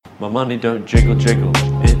My money don't jiggle jiggle,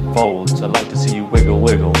 it folds. I like to see you wiggle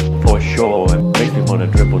wiggle, for sure. It makes me wanna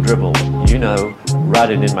dribble dribble. You know,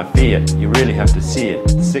 riding in my Fiat, you really have to see it.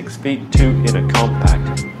 6'2" in a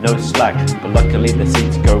compact, no slack. But luckily the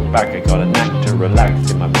seats go back. I got a knack to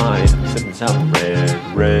relax in my mind. I'm sipping some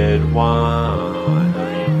red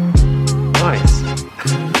wine. Nice.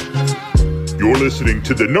 You're listening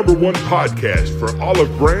to the #1 podcast for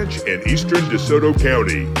Olive Branch and Eastern DeSoto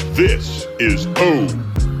County. This is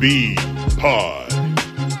OB Pod.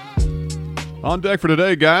 On deck for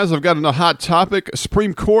today, guys, I've got a hot topic.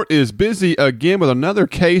 Supreme Court is busy again with another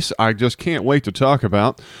case I just can't wait to talk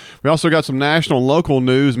about. We also got some national and local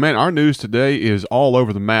news. Man, our news today is all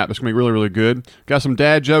over the map. It's going to be really, really good. Got some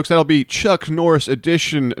dad jokes. That'll be Chuck Norris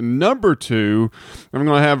edition number 2. I'm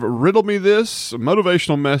going to have Riddle Me This, a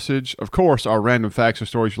motivational message, of course, our random facts and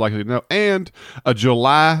stories you're likely to know, and a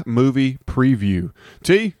July movie preview.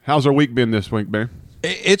 T, how's our week been this week, man?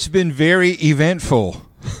 It's been very eventful.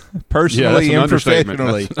 Personally and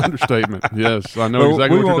professionally. That's an understatement. Yes, I know exactly what you're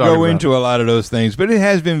talking about. We won't go into a lot of those things, but it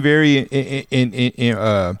has been very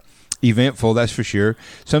eventful, that's for sure.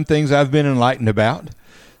 Some things I've been enlightened about.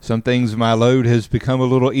 Some things my load has become a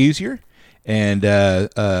little easier. And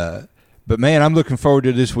but, man, I'm looking forward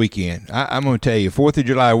to this weekend. I'm going to tell you, 4th of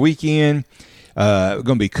July weekend, we're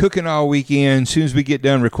going to be cooking all weekend. As soon as we get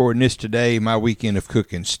done recording this today, my weekend of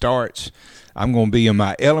cooking starts. I'm going to be in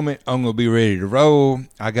my element. I'm going to be ready to roll.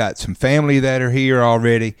 I got some family that are here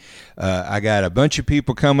already. I got a bunch of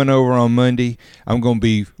people coming over on Monday. I'm going to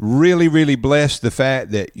be really, really blessed the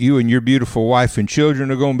fact that you and your beautiful wife and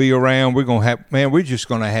children are going to be around. We're going to have, man, we're just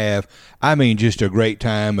going to have, just a great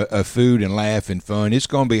time of food and laugh and fun. It's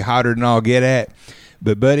going to be hotter than I'll get at.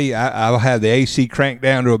 But, buddy, I'll have the AC cranked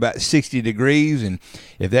down to about 60 degrees, and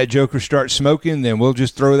if that joker starts smoking, then we'll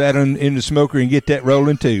just throw that in the smoker and get that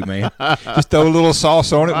rolling too, man. Just throw a little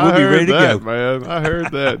sauce on it. We'll be ready to go. Man. I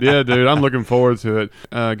heard that. Yeah, dude, I'm looking forward to it.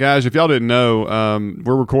 Guys, if y'all didn't know,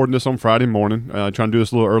 we're recording this on Friday morning, trying to do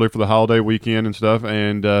this a little early for the holiday weekend and stuff,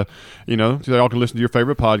 and, so y'all can listen to your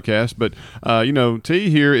favorite podcast. But, T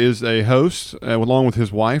here is a host, along with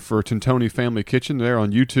his wife, for Tintoni Family Kitchen there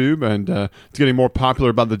on YouTube, and it's getting more popular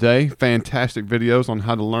by the day. Fantastic videos on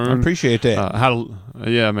how to learn. I appreciate that.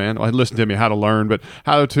 Yeah, man. Well, listen to me, how to learn, but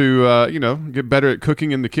how to, get better at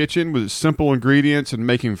cooking in the kitchen with simple ingredients and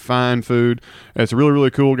making fine food. It's really, really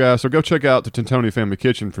cool, guys. So go check out the Tintoni Family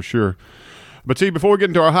Kitchen for sure. But see, before we get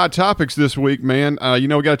into our hot topics this week, man, we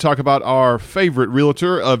got to talk about our favorite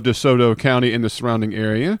realtor of DeSoto County and the surrounding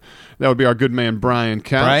area. That would be our good man, Brian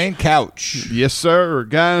Couch. Brian Couch. Yes, sir.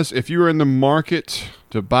 Guys, if you are in the market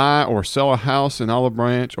to buy or sell a house in Olive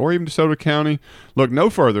Branch or even DeSoto County, look no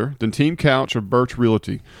further than Team Couch of Birch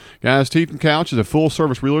Realty. Guys, Team Couch is a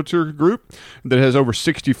full-service realtor group that has over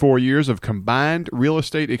 64 years of combined real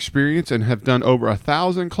estate experience and have done over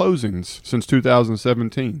 1,000 closings since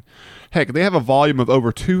 2017. Heck, they have a volume of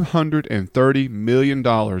over $230 million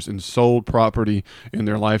in sold property in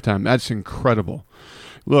their lifetime. That's incredible.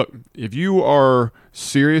 Look, if you are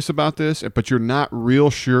serious about this, but you're not real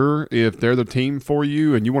sure if they're the team for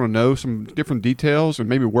you and you want to know some different details and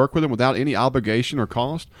maybe work with them without any obligation or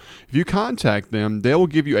cost, if you contact them, they will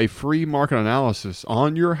give you a free market analysis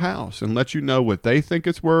on your house and let you know what they think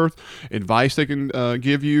it's worth, advice they can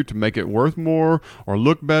give you to make it worth more or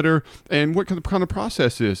look better, and what kind of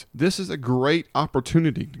process is. This is a great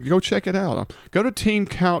opportunity. Go check it out. Go to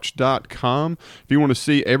teamcouch.com if you want to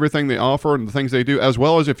see everything they offer and the things they do, as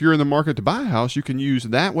well as if you're in the market to buy a house, you can use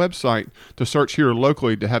that website to search here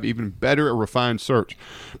locally to have even better refined search.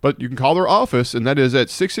 But you can call their office, and that is at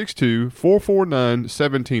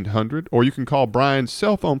 662-449-1700, or you can call Brian's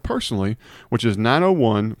cell phone personally, which is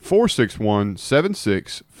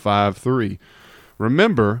 901-461-7653.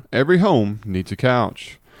 Remember, every home needs a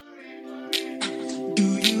couch.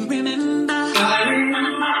 Do you remember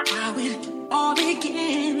how it all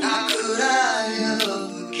began? How could I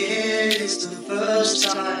forget? It's the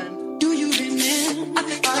first time. Do you remember?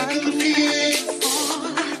 I can feel it.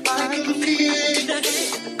 I can feel it.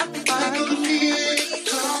 I can feel it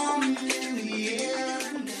coming in the air.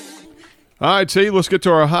 All right, T, let's get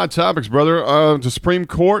to our hot topics, brother. The Supreme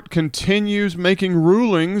Court continues making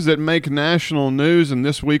rulings that make national news, and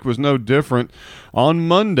this week was no different. On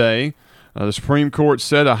Monday, the Supreme Court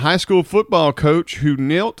said a high school football coach who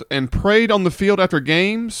knelt and prayed on the field after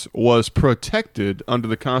games was protected under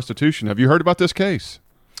the Constitution. Have you heard about this case?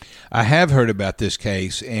 I have heard about this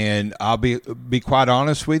case, and I'll be quite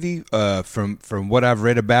honest with you. From what I've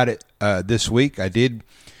read about it this week, I did,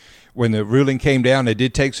 when the ruling came down, I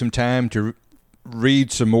did take some time to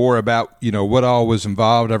read some more about what all was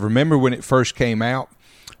involved. I remember when it first came out.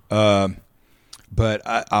 But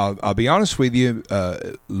I'll be honest with you.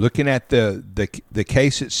 Looking at the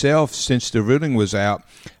case itself, since the ruling was out,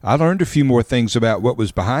 I learned a few more things about what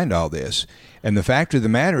was behind all this. And the fact of the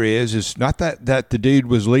matter is not that the dude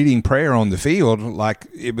was leading prayer on the field like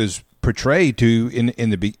it was portrayed to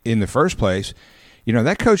in the first place. You know,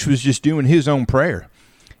 that coach was just doing his own prayer,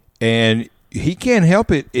 and he can't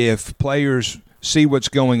help it if players see what's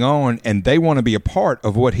going on and they want to be a part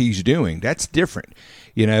of what he's doing. That's different.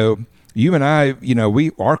 You know, you and I, you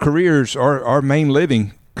know, our careers, our main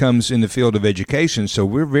living comes in the field of education, so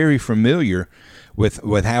we're very familiar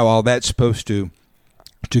with how all that's supposed to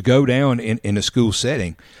go down in a school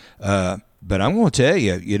setting. But I'm going to tell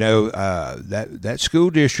you, you know, that school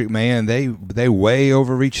district, man, they way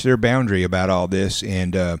overreached their boundary about all this,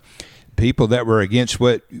 and people that were against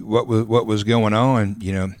what was going on,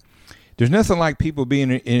 you know, there's nothing like people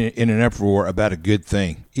being in an uproar about a good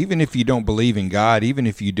thing, even if you don't believe in God, even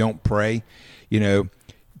if you don't pray. You know,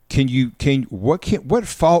 what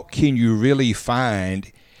fault can you really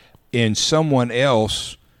find in someone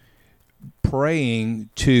else praying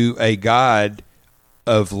to a God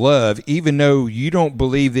of love, even though you don't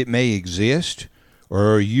believe it may exist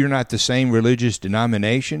or you're not the same religious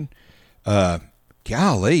denomination?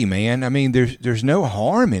 Golly, man. I mean, there's no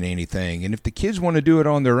harm in anything. And if the kids want to do it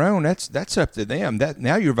on their own, that's up to them.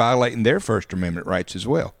 Now you're violating their First Amendment rights as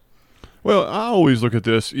well. Well, I always look at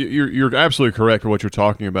this. You're absolutely correct with what you're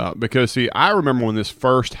talking about, because, see, I remember when this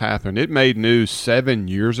first happened. It made news 7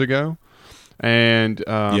 years ago. And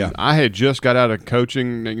I had just got out of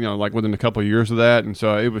coaching, you know, like within a couple of years of that, and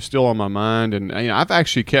so it was still on my mind. And you know, I've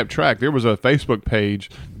actually kept track. There was a Facebook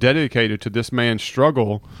page dedicated to this man's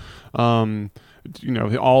struggle, you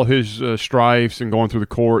know, all his strifes and going through the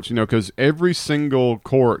courts, you know, because every single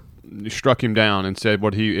court struck him down and said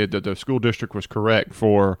that the school district was correct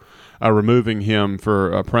for removing him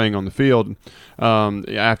for praying on the field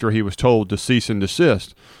after he was told to cease and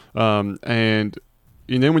desist.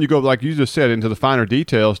 And then when you go, like you just said, into the finer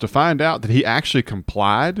details to find out that he actually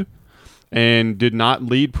complied and did not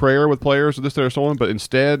lead prayer with players of this, that, or so on, but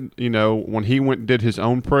instead, you know, when he went and did his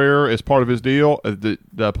own prayer as part of his deal,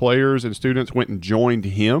 the players and students went and joined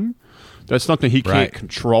him. That's something he can't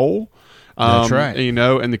control. That's right. You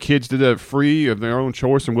know, and the kids did that free of their own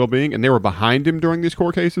choice and well-being, and they were behind him during these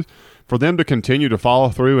court cases. For them to continue to follow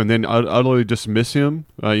through and then utterly dismiss him,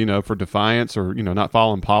 you know, for defiance or, you know, not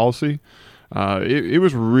following policy, it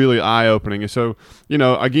was really eye-opening. And so, you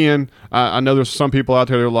know, again, I know there's some people out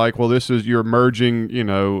there that are like, well, you're merging, you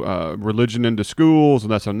know, religion into schools,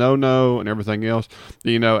 and that's a no-no and everything else,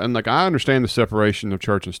 you know, and like, I understand the separation of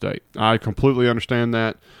church and state. I completely understand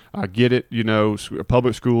that. I get it. You know,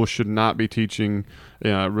 public schools should not be teaching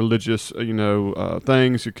religious, you know,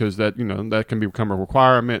 things, because that, you know, that can become a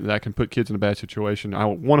requirement, and that can put kids in a bad situation. I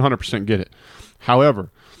 100% get it.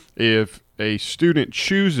 However, if a student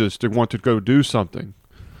chooses to want to go do something,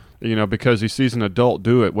 you know, because he sees an adult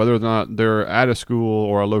do it, whether or not they're at a school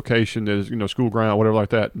or a location that is, you know, school ground, whatever like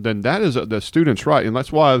that, then that is the student's right. And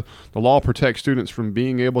that's why the law protects students from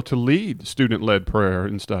being able to lead student-led prayer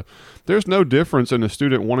and stuff. There's no difference in a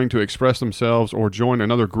student wanting to express themselves or join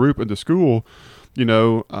another group at the school. You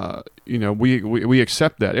know, we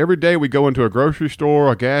accept that. Every day we go into a grocery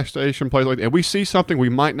store, a gas station, place like that, and we see something we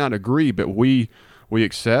might not agree, but we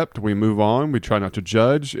accept, we move on, we try not to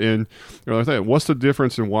judge. And you know, what's the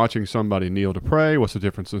difference in watching somebody kneel to pray? What's the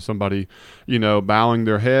difference in somebody, you know, bowing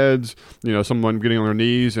their heads, you know, someone getting on their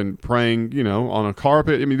knees and praying, you know, on a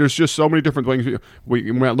carpet? I mean, there's just so many different things.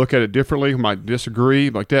 We might look at it differently, we might disagree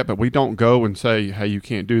like that, but we don't go and say, hey, you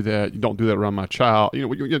can't do that. You don't do that around my child. You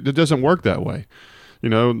know, it doesn't work that way. You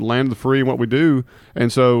know, land of the free and what we do. And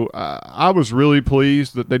so I was really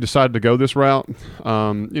pleased that they decided to go this route.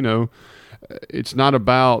 You know, it's not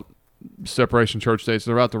about separation church states.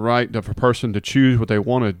 It's about the right of a person to choose what they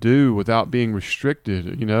want to do without being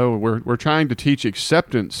restricted. You know, we're trying to teach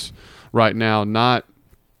acceptance right now, not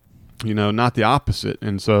the opposite.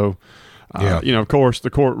 And so, you know, of course, the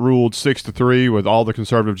court ruled 6-3 with all the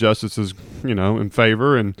conservative justices, you know, in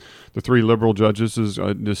favor, and the 3 liberal judges is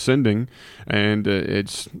dissenting. And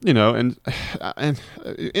it's, you know, and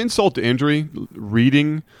insult to injury,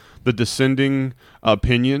 reading the dissenting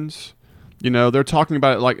opinions. You know, they're talking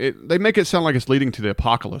about it like they make it sound like it's leading to the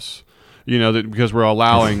apocalypse. You know, that because we're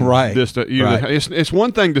allowing this to. You know, it's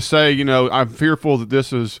one thing to say, you know, I'm fearful that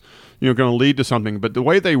this is, you know, going to lead to something, but the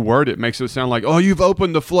way they word it makes it sound like, oh, you've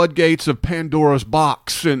opened the floodgates of Pandora's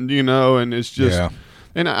box, and you know, and it's just. Yeah.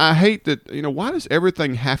 And I hate that. You know, why does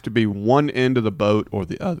everything have to be one end of the boat or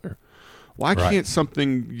the other? Why can't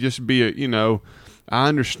something just be a, you know? I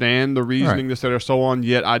understand the reasoning that they're so on,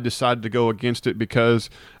 yet I decided to go against it because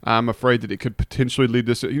I'm afraid that it could potentially lead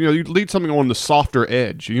this. You lead something on the softer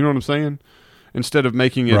edge. You know what I'm saying? Instead of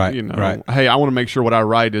making it, hey, I want to make sure what I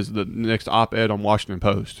write is the next op-ed on Washington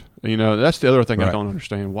Post. That's the other thing I don't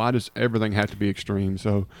understand. Why does everything have to be extreme?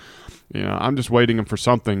 So, I'm just waiting for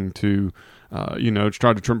something to,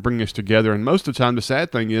 try to bring us together. And most of the time, the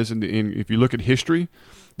sad thing is, if you look at history,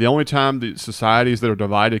 the only time the societies that are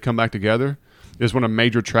divided come back together is when a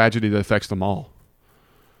major tragedy that affects them all.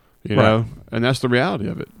 You know, and that's the reality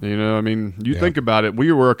of it. You think about it.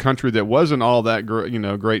 We were a country that wasn't all that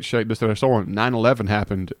great shape. This and so on. 9/11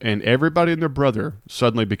 happened, and everybody and their brother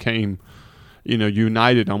suddenly became,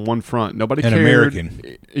 united on one front. Nobody cared.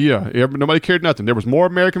 American. Yeah, nobody cared nothing. There was more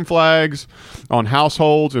American flags on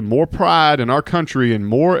households and more pride in our country, and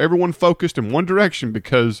more everyone focused in one direction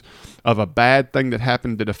because of a bad thing that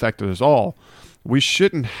happened that affected us all. We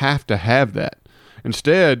shouldn't have to have that.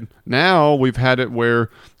 Instead, now we've had it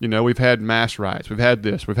where, we've had mass riots. We've had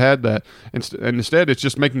this. We've had that. And instead, it's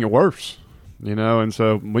just making it worse, and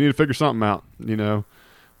so we need to figure something out, we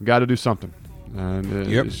got to do something. And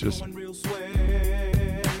it's just...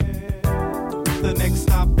 The next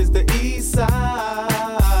stop is the East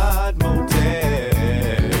Side Motel.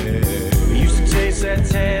 We used to chase that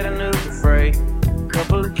Chattanooga freight.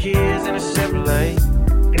 Couple of kids in a Chevrolet.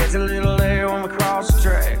 Gets a little air when we cross the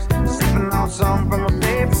tracks. Sipping on something from a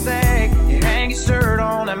paper sack. You hang your shirt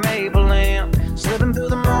on that maple lamp. Slipping through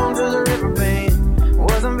the moon to the river bend.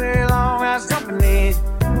 Wasn't very long, I was jumping in.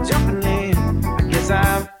 I guess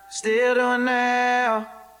I'm still doing now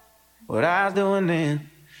what I was doing then.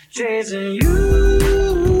 Chasing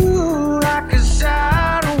you like a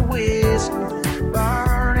shot of whiskey.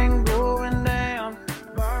 Burning, going down.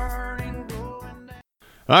 Burning, going down.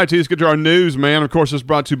 All right, T, let's get to our news, man. Of course, it's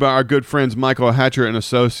brought to you by our good friends Michael Hatcher and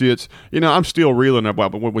Associates. I'm still reeling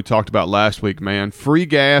about what we talked about last week, man. Free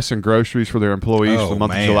gas and groceries for their employees for the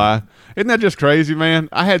month of July. Isn't that just crazy, man?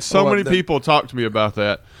 I had so many people talk to me about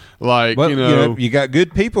that. You got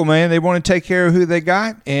good people, man. They want to take care of who they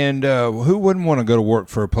got, and who wouldn't want to go to work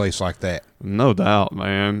for a place like that? No doubt,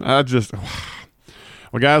 man.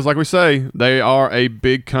 Well, guys, like we say, they are a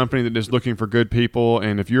big company that is looking for good people,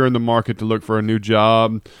 and if you're in the market to look for a new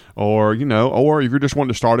job, or if you're just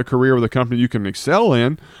wanting to start a career with a company you can excel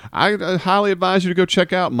in, I highly advise you to go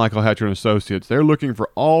check out Michael Hatcher and Associates. They're looking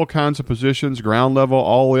for all kinds of positions, ground level,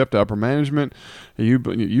 all the way up to upper management.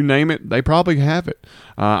 You name it, they probably have it.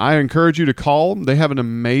 I encourage you to call them. They have an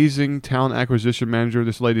amazing talent acquisition manager.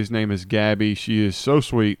 This lady's name is Gabby. She is so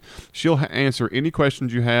sweet. She'll answer any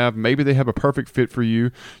questions you have. Maybe they have a perfect fit for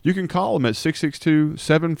you. You can call them at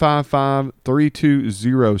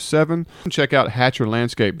 662-755-3207. Check out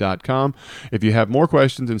HatcherLandscape.com if you have more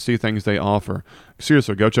questions and see things they offer.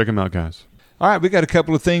 Seriously, go check them out, guys. All right, we got a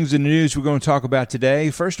couple of things in the news we're going to talk about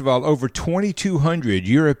today. First of all, over 2,200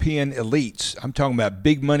 European elites, I'm talking about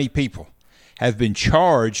big money people, have been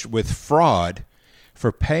charged with fraud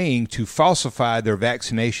for paying to falsify their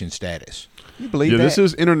vaccination status. You believe that? This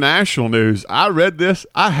is international news. I read this.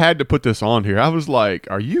 I had to put this on here. I was like,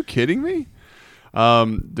 are you kidding me?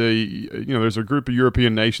 There's a group of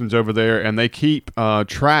European nations over there, and they keep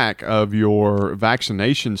track of your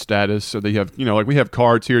vaccination status. So they have, like we have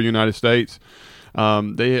cards here in the United States.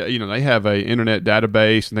 They have a internet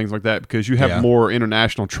database and things like that because you have more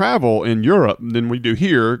international travel in Europe than we do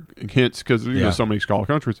here. Hence, because so many small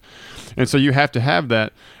countries, and so you have to have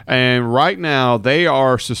that. And right now, they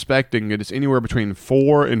are suspecting that it's anywhere between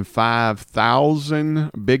 4,000 and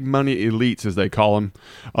 5,000 big money elites, as they call them,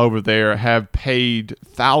 over there, have paid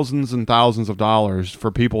thousands and thousands of dollars for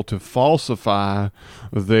people to falsify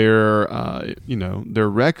their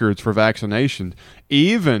records for vaccinations.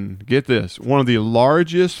 Even, get this, one of the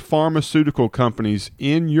largest pharmaceutical companies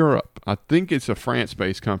in Europe, I think it's a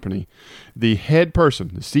France-based company, the head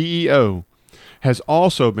person, the CEO, has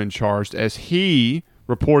also been charged as he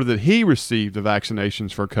reported that he received the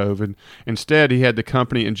vaccinations for COVID. Instead, he had the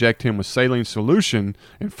company inject him with saline solution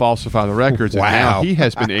and falsify the records. Wow. And now he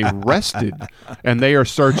has been arrested, and they are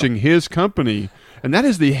searching his company. And that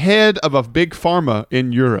is the head of a big pharma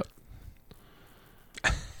in Europe.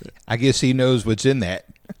 I guess he knows what's in that.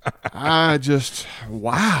 I don't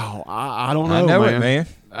know. I know it, man.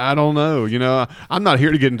 I don't know. I'm not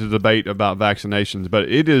here to get into debate about vaccinations, but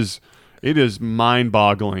it is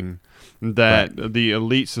mind-boggling that the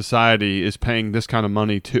elite society is paying this kind of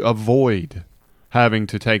money to avoid having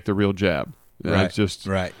to take the real jab. That's just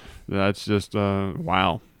wow.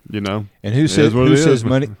 And who says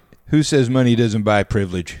money? Who says money doesn't buy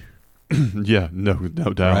privilege? Yeah, no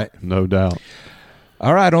doubt, right? No doubt.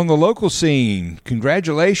 All right, on the local scene,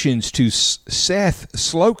 congratulations to Seth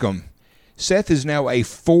Slocum. Seth is now a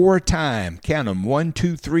four-time, count them, 1,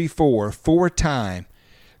 2, 3, 4, four-time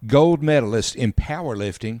gold medalist in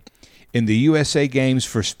powerlifting in the USA Games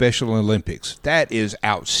for Special Olympics. That is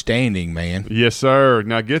outstanding, man. Yes, sir.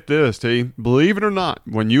 Now get this, T. Believe it or not,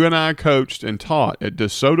 when you and I coached and taught at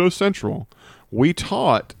DeSoto Central, we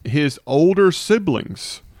taught his older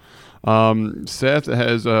siblings. Seth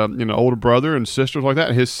has older brother and sisters like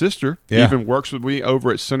that. His sister even works with me over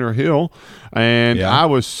at Center Hill, and I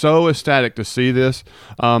was so ecstatic to see this.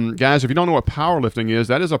 Guys, if you don't know what powerlifting is,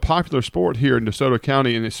 that is a popular sport here in DeSoto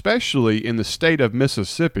County, and especially in the state of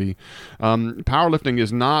Mississippi. Powerlifting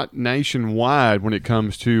is not nationwide when it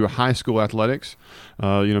comes to high school athletics.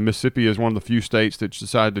 Mississippi is one of the few states that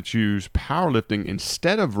decided to choose powerlifting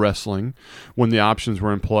instead of wrestling when the options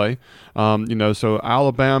were in play. So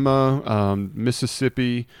Alabama,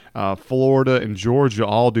 Mississippi, Florida, and Georgia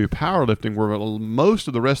all do powerlifting, where most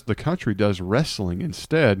of the rest of the country does wrestling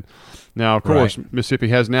instead. Now, of course, Mississippi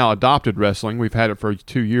has now adopted wrestling. We've had it for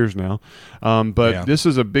 2 years now. But this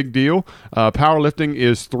is a big deal. Powerlifting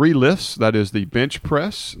is 3 lifts. That is the bench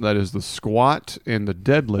press, that is the squat, and the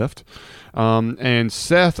deadlift. And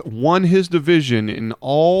Seth won his division in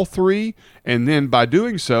all 3, and then by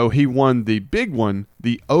doing so, he won the big one,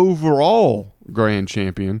 the overall grand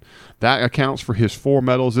champion. That accounts for his 4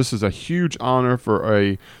 medals. This is a huge honor for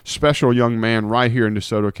a special young man right here in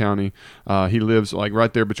DeSoto County. He lives like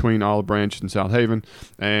right there between Olive Branch and South Haven,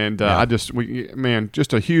 and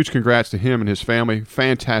just a huge congrats to him and his family.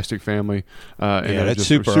 Fantastic family. That's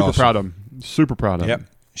super awesome. Proud of him. Super proud of him.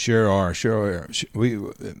 Sure are.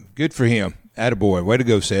 Good for him. Attaboy. Way to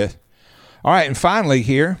go, Seth. All right, and finally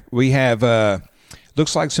here we have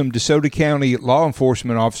looks like some DeSoto County law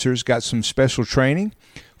enforcement officers got some special training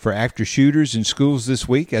for active shooters in schools this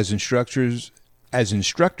week as instructors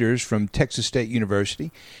from Texas State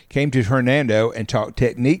University came to Hernando and taught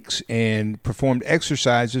techniques and performed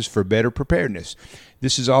exercises for better preparedness.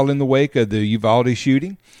 This is all in the wake of the Uvalde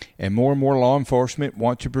shooting, and more law enforcement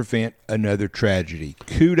want to prevent another tragedy.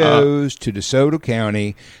 Kudos to DeSoto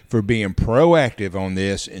County for being proactive on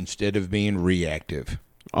this instead of being reactive.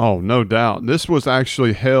 Oh, no doubt. This was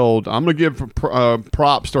actually held. I'm going to give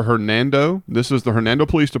props to Hernando. This is the Hernando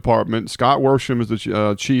Police Department. Scott Worsham is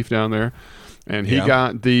the chief down there. And he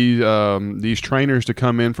got these trainers to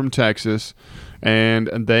come in from Texas, and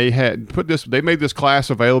they had they made this class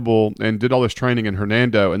available and did all this training in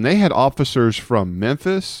Hernando. And they had officers from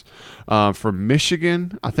Memphis, from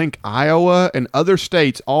Michigan, I think Iowa, and other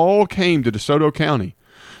states all came to DeSoto County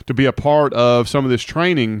to be a part of some of this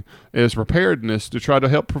training as preparedness to try to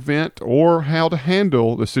help prevent or how to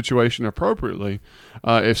handle the situation appropriately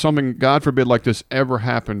if something, God forbid, like this ever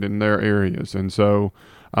happened in their areas. And so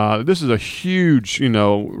this is a huge,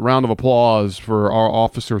 round of applause for our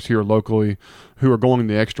officers here locally who are going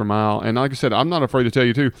the extra mile. And like I said, I'm not afraid to tell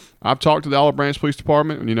you too, I've talked to the Olive Branch Police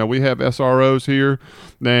Department, and we have SROs here,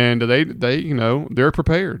 and they're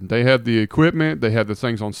prepared. They have the equipment, they have the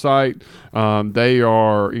things on site. They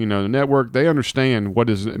are, the network. They understand what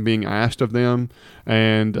is being asked of them,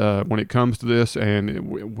 and when it comes to this, and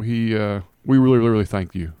we really, really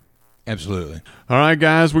thank you. Absolutely. All right,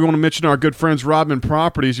 guys, we want to mention our good friends Rodman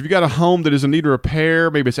Properties. If you got a home that is in need of repair,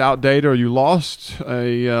 maybe it's outdated, or you lost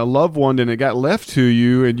a loved one and it got left to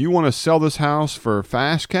you, and you want to sell this house for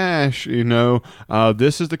fast cash,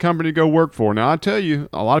 this is the company to go work for. Now, I tell you,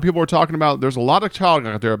 a lot of people are talking about, there's a lot of talk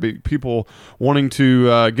out there, people wanting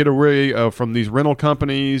to get away from these rental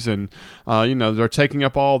companies, and, they're taking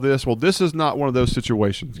up all this. Well, this is not one of those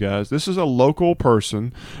situations, guys. This is a local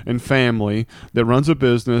person and family that runs a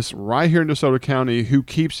business right here in DeSoto County who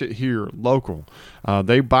keeps it here local.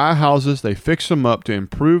 They buy houses, they fix them up to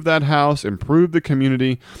improve that house, improve the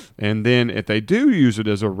community, and then if they do use it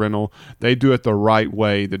as a rental, they do it the right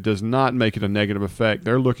way that does not make it a negative effect.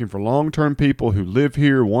 They're looking for long-term people who live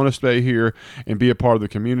here, want to stay here, and be a part of the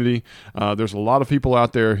community. There's a lot of people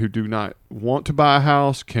out there who do not want to buy a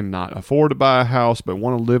house, cannot afford to buy a house, but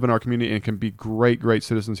want to live in our community and can be great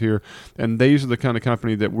citizens here. And these are the kind of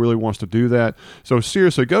company that really wants to do that. So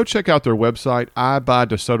seriously, go check out their website,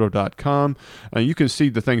 ibuydesoto.com. You can see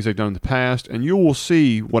the things they've done in the past, and you will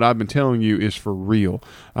see what I've been telling you is for real.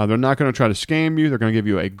 They're not going to try to scam you. They're going to give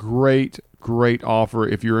you a great offer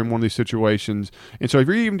if you're in one of these situations. And so if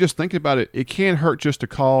you're even just thinking about it, it can't hurt just to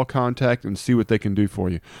call, contact, and see what they can do for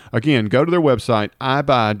you. Again, go to their website,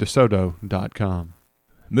 ibuydesoto.com.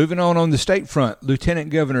 Moving on the state front, Lieutenant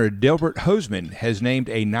Governor Delbert Hosemann has named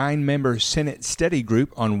a 9-member Senate study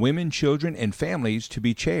group on women, children, and families to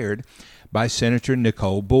be chaired by Senator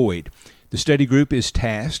Nicole Boyd. The study group is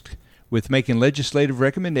tasked with making legislative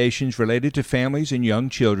recommendations related to families and young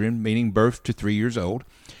children, meaning birth to 3 years old.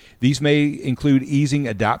 These may include easing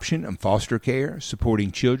adoption and foster care,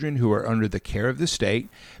 supporting children who are under the care of the state,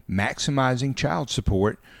 maximizing child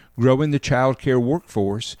support, growing the child care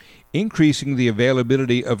workforce, increasing the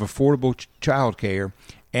availability of affordable child care,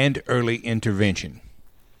 and early intervention.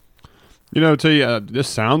 Tell you, this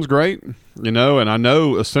sounds great, and I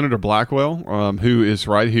know Senator Blackwell, who is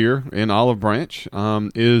right here in Olive Branch,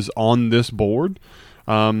 is on this board,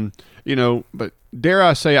 but dare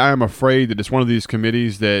I say I am afraid that it's one of these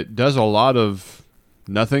committees that does a lot of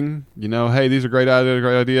nothing. Hey, these are great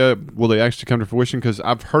idea. Will they actually come to fruition? Because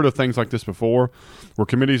I've heard of things like this before where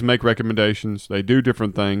committees make recommendations, they do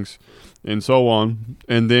different things, and so on,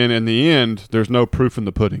 and then in the end, there's no proof in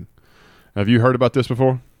the pudding. Have you heard about this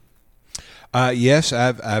before? Yes,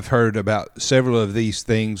 I've heard about several of these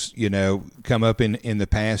things, come up in the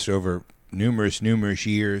past over numerous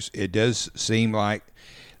years. It does seem like,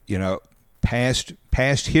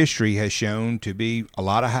 past history has shown to be a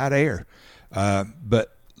lot of hot air.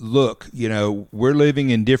 But look, we're living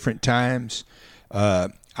in different times.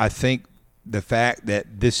 I think the fact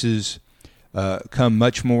that this has come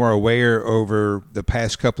much more aware over the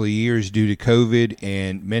past couple of years due to COVID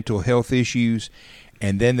and mental health issues,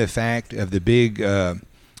 and then the fact of the big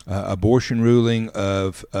abortion ruling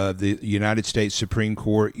of the United States Supreme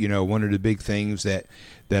Court. One of the big things that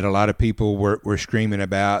a lot of people were screaming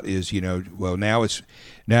about is, well, now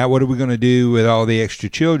what are we going to do with all the extra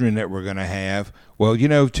children that we're going to have? Well,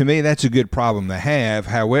 to me, that's a good problem to have.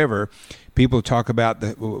 However, people talk about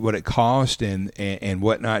what it costs and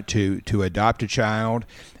whatnot to adopt a child,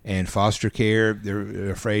 and foster care. They're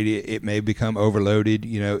afraid it may become overloaded,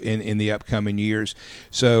 in the upcoming years.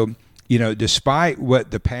 So, despite what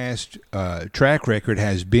the past track record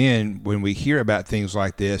has been when we hear about things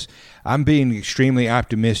like this, I'm being extremely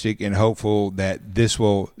optimistic and hopeful that this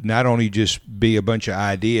will not only just be a bunch of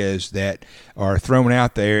ideas that are thrown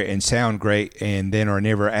out there and sound great and then are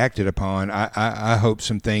never acted upon. I hope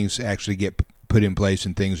some things actually get put in place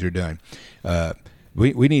and things are done.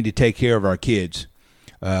 We need to take care of our kids.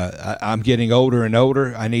 I'm getting older and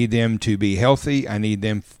older. I need them to be healthy. I need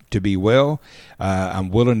them to be well. I'm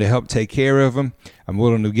willing to help take care of them. I'm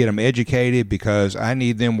willing to get them educated because I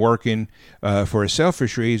need them working for a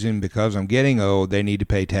selfish reason. Because I'm getting old, they need to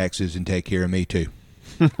pay taxes and take care of me too.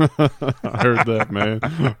 I heard that, man.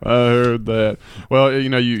 I heard that. Well,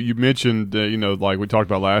 you mentioned, like we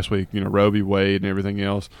talked about last week, Roe v. Wade and everything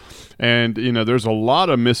else. And, there's a lot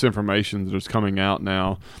of misinformation that's coming out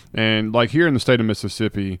now. And like here in the state of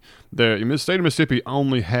Mississippi, the state of Mississippi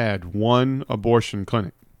only had one abortion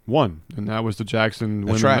clinic. One, and that was the Jackson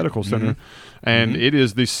Women's Medical Center. Mm-hmm. And it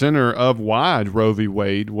is the center of why Roe v.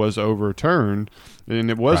 Wade was overturned. And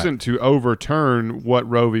it wasn't to overturn what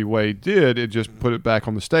Roe v. Wade did. It just put it back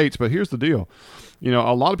on the states. But here's the deal.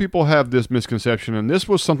 A lot of people have this misconception, and this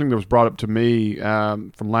was something that was brought up to me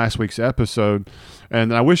from last week's episode,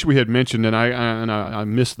 and I wish we had mentioned, and I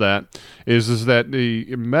missed that, is that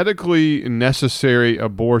the medically necessary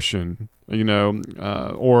abortion,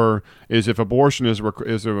 or is if abortion is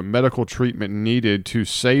a medical treatment needed to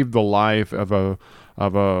save the life of a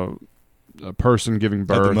person giving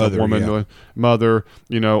birth, mother, a woman, mother,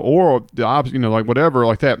 or the opposite, like whatever,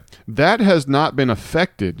 like that. That has not been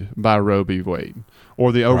affected by Roe v. Wade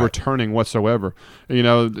or the overturning whatsoever.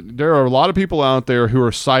 There are a lot of people out there who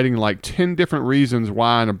are citing like 10 different reasons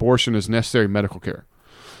why an abortion is necessary medical care.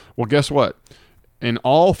 Well, guess what? In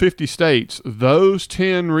all 50 states, those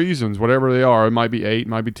 10 reasons, whatever they are, it might be 8,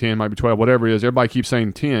 might be 10, might be 12, whatever it is, everybody keeps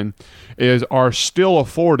saying 10, are still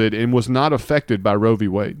afforded and was not affected by Roe v.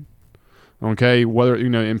 Wade. Okay, whether,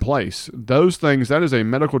 in place. Those things, that is a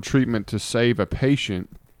medical treatment to save a patient.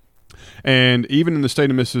 And even in the state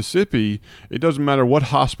of Mississippi, it doesn't matter what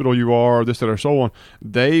hospital you are, this, that, or so on,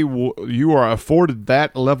 you are afforded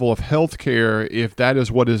that level of health care if that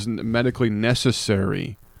is what is medically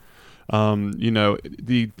necessary.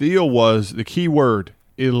 The deal was, the key word,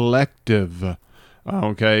 elective.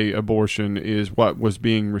 Abortion is what was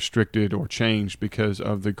being restricted or changed because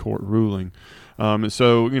of the court ruling.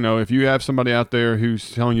 So, if you have somebody out there who's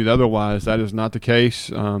telling you otherwise, that is not the case.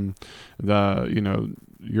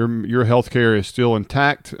 Your health care is still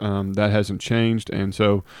intact. That hasn't changed. And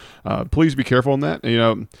so please be careful on that.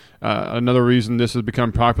 Another reason this has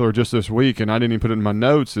become popular just this week, and I didn't even put it in my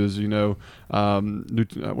notes, is,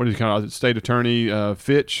 what is it, State Attorney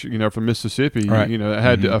Fitch, from Mississippi,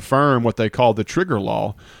 had to affirm what they call the trigger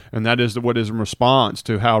law. And that is what is in response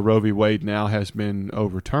to how Roe v. Wade now has been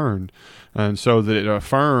overturned. And so that it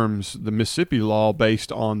affirms the Mississippi law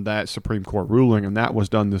based on that Supreme Court ruling. And that was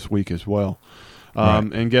done this week as well.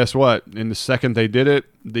 And guess what? In the second they did it,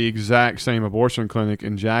 the exact same abortion clinic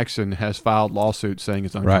in Jackson has filed lawsuits saying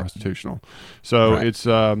it's unconstitutional. So it's,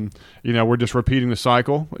 we're just repeating the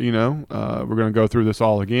cycle. We're going to go through this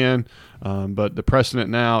all again. But the precedent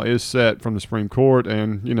now is set from the Supreme Court,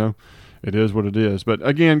 and, it is what it is. But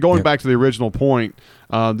again, going back to the original point,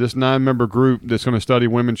 this 9-member group that's going to study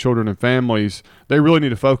women, children, and families, they really need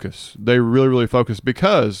to focus. They really, really focus,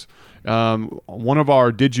 because one of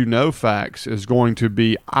our did you know facts is going to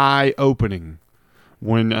be eye-opening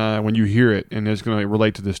when you hear it, and it's going to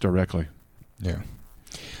relate to this directly. Yeah.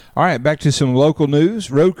 All right, back to some local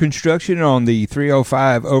news. Road construction on the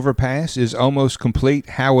 305 overpass is almost complete.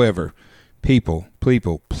 However, people,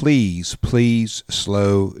 please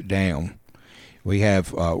slow down. We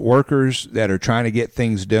have workers that are trying to get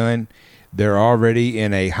things done. They're already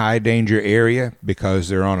in a high danger area because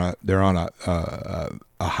they're on a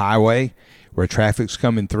highway where traffic's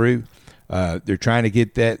coming through. They're trying to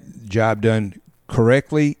get that job done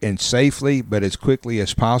correctly and safely, but as quickly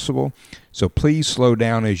as possible. So please slow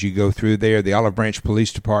down as you go through there. The Olive Branch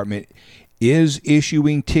Police Department is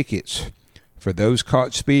issuing tickets for those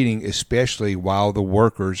caught speeding, especially while the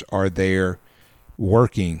workers are there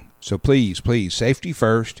working. So please, safety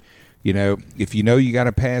first. If you got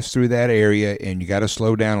to pass through that area and you got to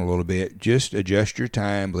slow down a little bit, just adjust your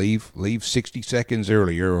time, leave 60 seconds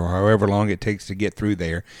earlier or however long it takes to get through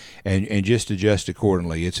there, and just adjust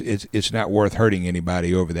accordingly. It's not worth hurting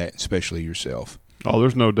anybody over that, especially yourself. Oh,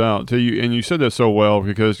 there's no doubt. And you said that so well,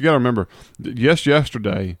 because you got to remember, just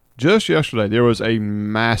yesterday, there was a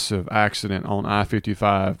massive accident on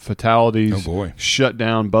I-55. Fatalities. Oh, boy. Shut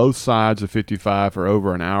down both sides of 55 for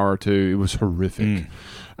over an hour or two. It was horrific.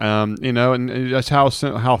 And that's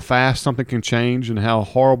how fast something can change and how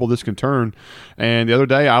horrible this can turn. And the other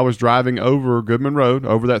day, I was driving over Goodman Road,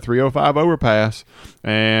 over that 305 overpass,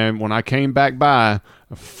 and when I came back by,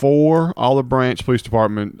 4 Olive Branch Police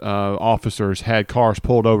Department officers had cars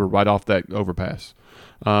pulled over right off that overpass.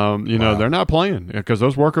 Wow. They're not playing, because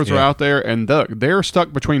those workers are out there, and they're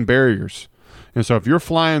stuck between barriers. And so if you're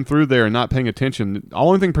flying through there and not paying attention, the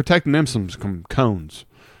only thing protecting them is some cones.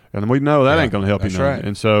 And we know that ain't going to help you none. Right.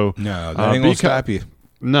 And so no, that ain't going to stop you.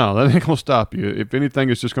 No, that ain't going to stop you. If anything,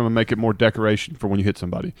 it's just going to make it more decoration for when you hit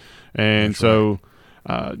somebody. And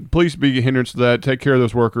please be a hindrance to that. Take care of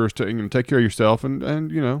those workers. Take care of yourself, and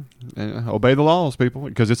obey the laws, people,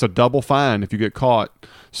 because it's a double fine if you get caught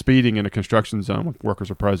speeding in a construction zone with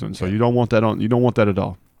workers are present. So you don't want that you don't want that at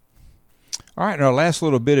all. All right, and our last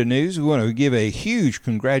little bit of news, we want to give a huge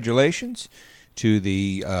congratulations to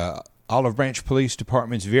the Olive Branch Police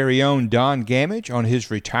Department's very own Don Gamage on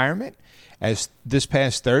his retirement, as this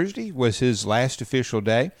past Thursday was his last official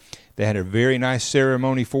day. They had a very nice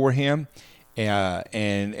ceremony for him and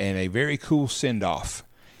a very cool send-off.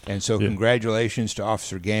 And so congratulations to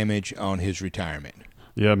Officer Gamage on his retirement.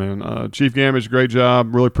 Yeah, man. Chief Gamage, great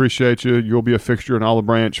job. Really appreciate you. You'll be a fixture in Olive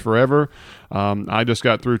Branch forever. I just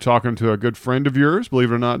got through talking to a good friend of yours,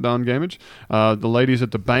 believe it or not, Don Gamage. The ladies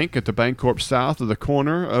at the Bancorp South of the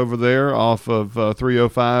corner over there off of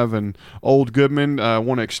 305 and Old Goodman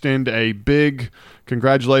want to extend a big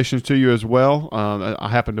congratulations to you as well. I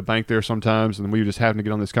happen to bank there sometimes, and we just happen to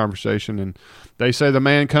get on this conversation, and they say the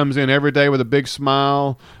man comes in every day with a big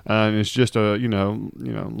smile, and it's just a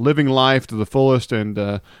living life to the fullest, and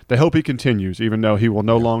they hope he continues, even though he will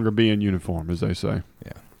no longer be in uniform, as they say.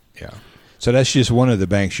 Yeah. So that's just one of the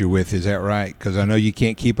banks you're with, is that right? Because I know you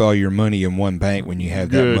can't keep all your money in one bank when you have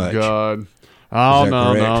that much. Good God. Oh, no.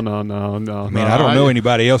 I mean, I don't know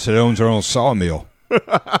anybody else that owns their own sawmill.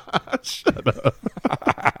 Shut up.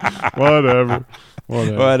 Whatever.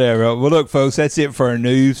 Well, look, folks, that's it for our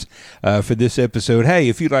news for this episode. Hey,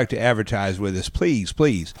 if you'd like to advertise with us, please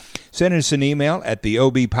send us an email at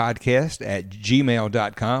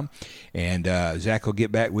theobpodcast@gmail.com, and Zach will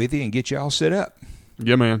get back with you and get you all set up.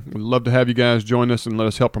 Yeah, man. We'd love to have you guys join us and let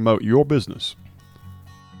us help promote your business.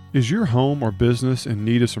 Is your home or business in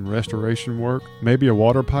need of some restoration work? Maybe a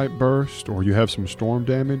water pipe burst, or you have some storm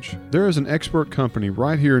damage? There is an expert company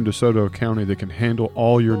right here in DeSoto County that can handle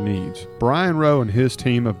all your needs. Brian Rowe and his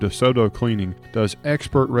team of DeSoto Cleaning does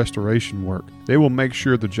expert restoration work. They will make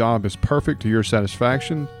sure the job is perfect to your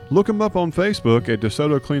satisfaction. Look them up on Facebook at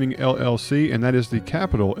DeSoto Cleaning LLC, and that is the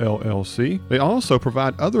capital LLC. They also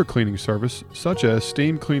provide other cleaning service such as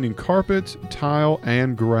steam cleaning carpets, tile,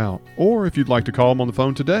 and grout. Or if you'd like to call them on the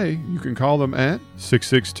phone today, you can call them at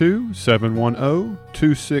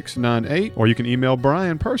 662-710-2698, or you can email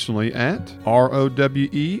Brian personally at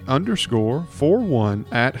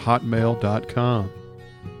rowe_41@hotmail.com.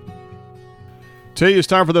 T, it's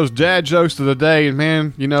time for those dad jokes of the day. And,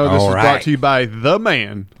 man, you know, this All is right. brought to you by the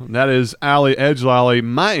man. And that is Ali Edgelolly,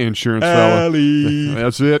 my insurance fella. Ali.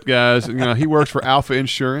 That's it, guys. You know, he works for Alpha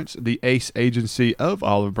Insurance, the ACE agency of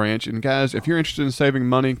Olive Branch. And, guys, if you're interested in saving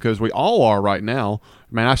money, because we all are right now,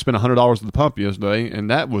 man, I spent $100 at the pump yesterday, and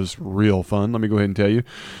that was real fun. Let me go ahead and tell you.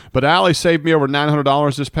 But Ali saved me over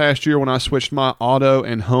 $900 this past year when I switched my auto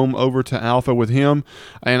and home over to Alpha with him,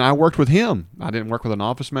 and I worked with him. I didn't work with an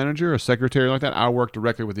office manager, a secretary like that. I worked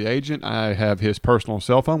directly with the agent. I have his personal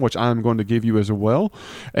cell phone, which I'm going to give you as well,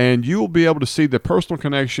 and you will be able to see the personal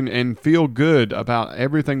connection and feel good about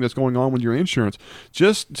everything that's going on with your insurance.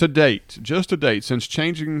 Just to date, since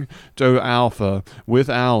changing to Alpha with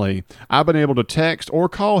Ali, I've been able to text or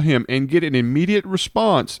call him and get an immediate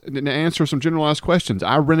response and answer some generalized questions.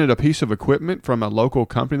 I rented a piece of equipment from a local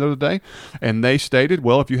company the other day, and they stated,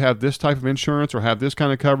 well, if you have this type of insurance or have this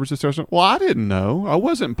kind of coverage, this person. Well, I didn't know. I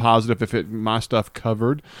wasn't positive if my stuff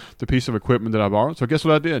covered the piece of equipment that I borrowed. So guess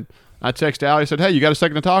what I did? I texted Ali, said, hey, you got a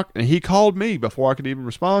second to talk? And he called me before I could even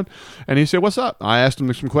respond. And he said, what's up? I asked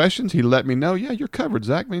him some questions. He let me know, yeah, you're covered,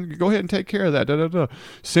 Zach. Man, go ahead and take care of that.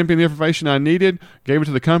 Sent me the information I needed, gave it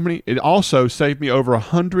to the company. It also saved me over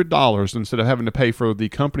 $100 instead of having to pay for the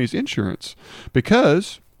company's insurance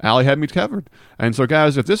because Ali had me covered. And so,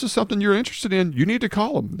 guys, if this is something you're interested in, you need to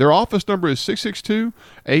call them. Their office number is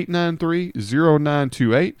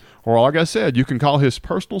 662-893-0928. Or, like I said, you can call his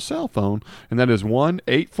personal cell phone, and that is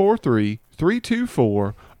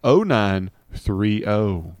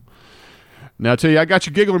 1-843-324-0930. Now, I tell you, I got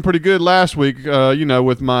you giggling pretty good last week,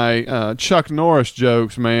 with my Chuck Norris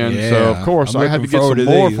jokes, man. Yeah, So, of course, I'm I had to looking get forward some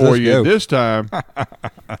to more these. for Let's you go. this time.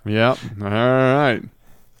 Yep. All right.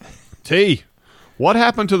 T, what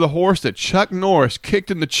happened to the horse that Chuck Norris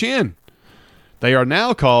kicked in the chin? They are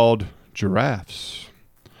now called giraffes.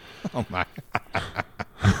 Oh, my.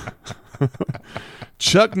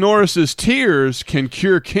 Chuck Norris's tears can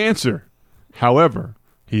cure cancer. However,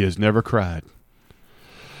 he has never cried.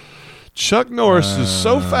 Chuck Norris is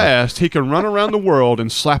so fast he can run around the world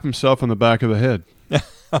and slap himself on the back of the head.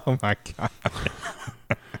 Oh, my God.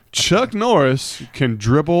 Chuck Norris can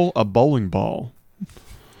dribble a bowling ball.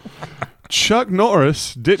 Chuck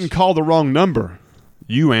Norris didn't call the wrong number.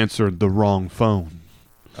 You answered the wrong phone.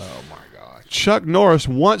 Oh, my God. Chuck Norris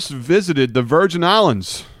once visited the Virgin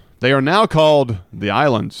Islands. They are now called the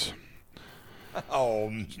Islands. Oh,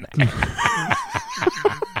 man.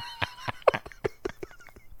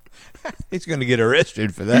 He's going to get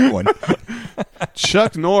arrested for that one.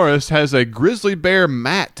 Chuck Norris has a grizzly bear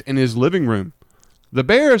mat in his living room. The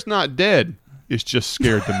bear is not dead. It's just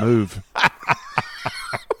scared to move.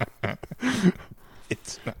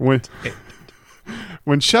 When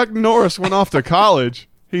Chuck Norris went off to college,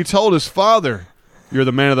 he told his father, "You're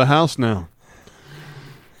the man of the house now."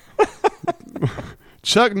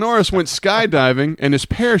 Chuck Norris went skydiving and his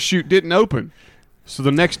parachute didn't open. So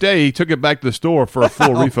the next day he took it back to the store for a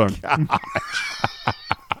full refund.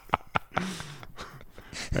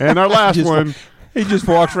 And our last one. He just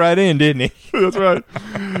walked right in, didn't he? That's right.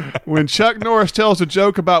 When Chuck Norris tells a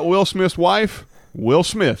joke about Will Smith's wife, Will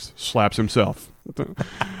Smith slaps himself.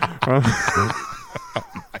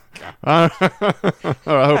 I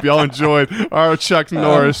hope y'all enjoyed our Chuck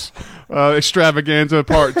Norris extravaganza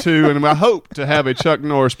part 2, and I hope to have a Chuck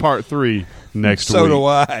Norris part 3 next week. So do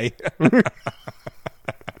I.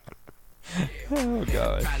 Oh,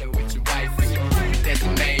 God. Probably with your wife. That's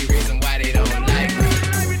the main reason why they don't like me.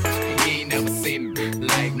 You ain't never seen me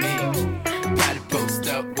like me. Probably post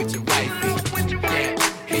up with your wife. Yeah,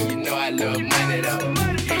 and you know I love money though.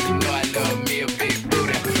 And you know I love me a big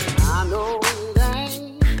booty. I know it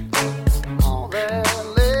ain't all that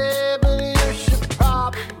labor you should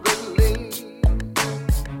probably.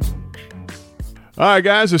 All right,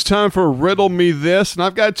 guys, it's time for Riddle Me This, and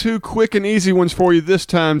I've got 2 quick and easy ones for you this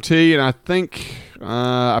time, T, and I think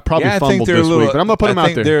I probably fumbled this week, but I'm going to put them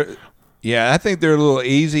out there. Yeah, I think they're a little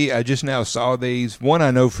easy. I just now saw these. One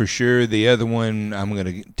I know for sure. The other one, I'm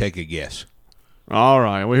going to take a guess. All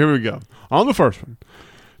right, well, here we go. On the first one,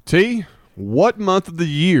 T, what month of the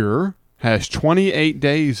year has 28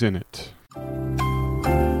 days in it?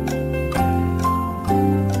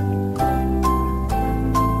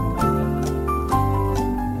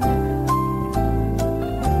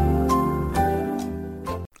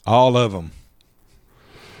 All of them.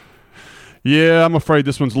 Yeah, I'm afraid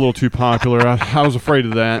this one's a little too popular. I was afraid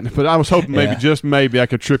of that, but I was hoping maybe, just maybe, I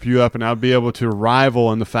could trip you up and I'd be able to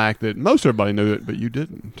rival in the fact that most everybody knew it, but you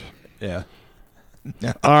didn't. Yeah.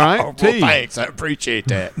 All right, Well, T. thanks. I appreciate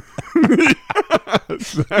that.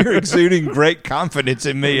 You're exuding great confidence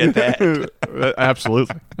in me at that.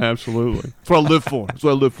 Absolutely. That's what I live for.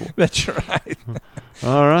 That's right.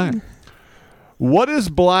 All right. What is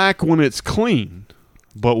black when it's clean,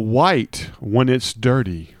 but white when it's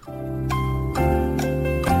dirty?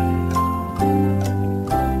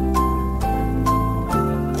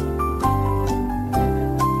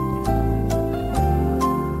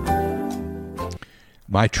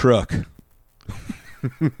 My truck.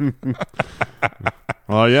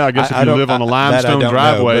 Well, yeah, I guess if I you don't- live on a I limestone don't know,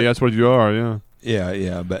 driveway, but- that's what you are, yeah.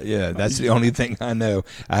 Yeah, but that's the only thing I know.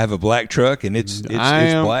 I have a black truck, and it's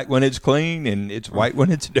am- black when it's clean, and it's white when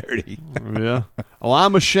it's dirty. Yeah. Well,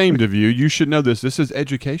 I'm ashamed of you. You should know this. This is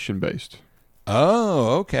education-based.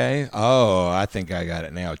 Oh, okay. Oh, I think I got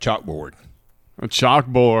it now. Chalkboard. A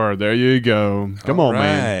chalkboard. There you go. Come on,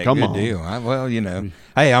 man. Right, Come good on. deal. Well,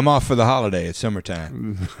 hey, I'm off for the holiday. It's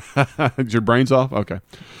summertime. Is your brains off? Okay.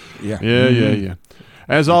 Yeah. Yeah.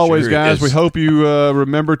 As always, sure guys, is. we hope you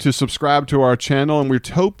remember to subscribe to our channel, and we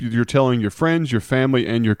hope you're telling your friends, your family,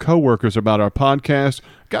 and your coworkers about our podcast.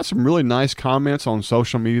 Got some really nice comments on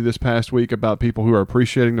social media this past week about people who are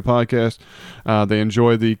appreciating the podcast. They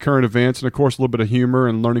enjoy the current events and, of course, a little bit of humor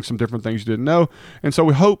and learning some different things you didn't know. And so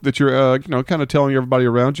we hope that you're, kind of telling everybody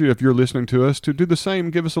around you, if you're listening to us, to do the same,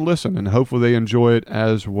 give us a listen, and hopefully they enjoy it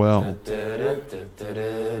as well.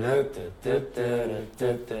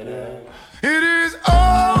 It is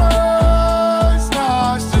always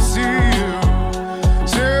nice to see you.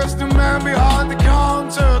 Says the man behind the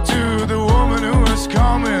counter to the woman who is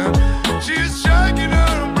coming. She's shaking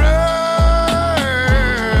her umbrella.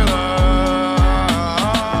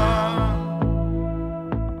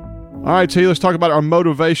 All right, T, let's talk about our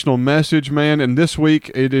motivational message, man. And this week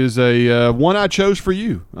it is a one I chose for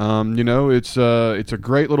you. It's a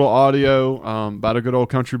great little audio about a good old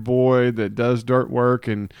country boy that does dirt work,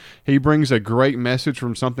 and he brings a great message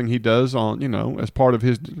from something he does on, as part of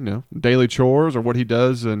his, daily chores or what he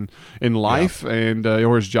does in life and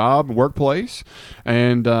or his job, workplace.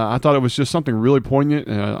 And I thought it was just something really poignant.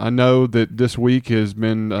 I know that this week has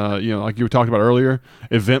been, like you talked about earlier,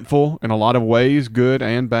 eventful in a lot of ways, good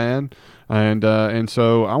and bad. And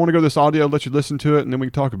so I want to go to this audio, let you listen to it, and then we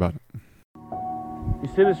can talk about it. You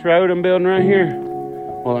see this road I'm building right here?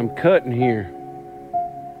 Well, I'm cutting here,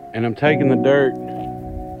 and I'm taking the dirt,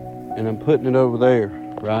 and I'm putting it over there,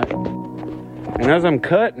 right? And as I'm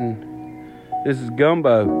cutting, this is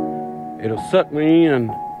gumbo. It'll suck me in,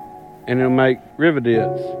 and it'll make river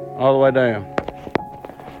dits all the way down.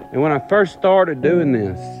 And when I first started doing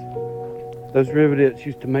this, those river dits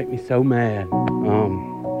used to make me so mad.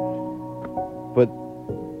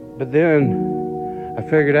 But then I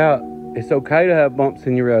figured out it's okay to have bumps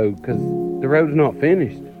in your road because the road's not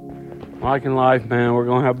finished. Like in life, man, we're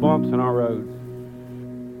going to have bumps in our roads.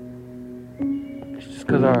 It's just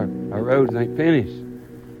because our roads ain't finished.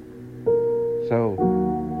 So,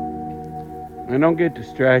 man, don't get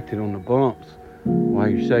distracted on the bumps while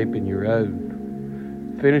you're shaping your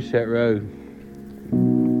road. Finish that road.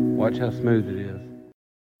 Watch how smooth it is.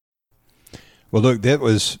 Well, look, that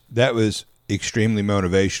was extremely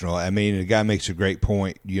motivational. I mean, the guy makes a great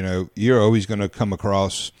point. You're always going to come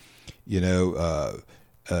across, divots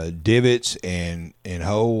and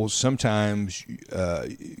holes. Sometimes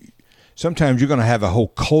you're going to have a whole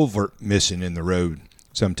culvert missing in the road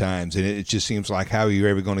sometimes, and it just seems like how you're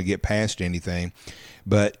ever going to get past anything.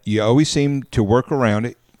 But you always seem to work around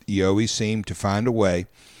it. You always seem to find a way.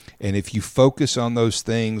 And if you focus on those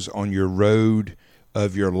things on your road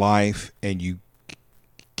of your life, and you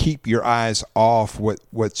keep your eyes off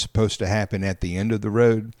what's supposed to happen at the end of the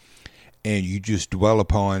road, and you just dwell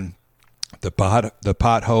upon the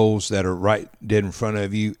potholes that are right dead in front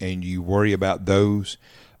of you, and you worry about those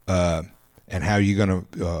and how you're going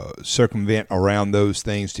to circumvent around those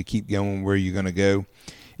things to keep going where you're going to go.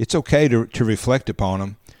 It's okay to reflect upon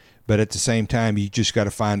them, but at the same time, you just got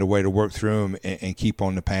to find a way to work through them and keep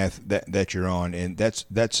on the path that you're on. And that's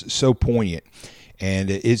so poignant. And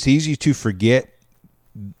it's easy to forget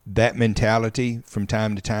that mentality from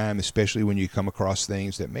time to time, especially when you come across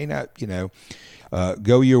things that may not,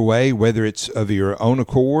 go your way, whether it's of your own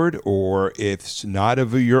accord or if it's not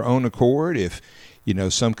of your own accord. If,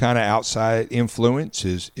 some kind of outside influence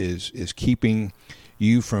is keeping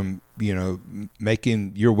you from,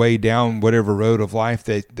 making your way down whatever road of life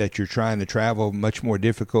that you're trying to travel much more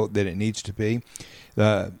difficult than it needs to be.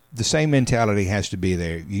 The same mentality has to be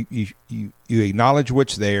there. You acknowledge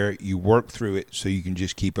what's there, you work through it so you can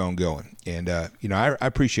just keep on going. And, I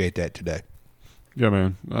appreciate that today. Yeah,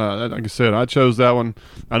 man. Like I said, I chose that one.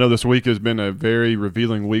 I know this week has been a very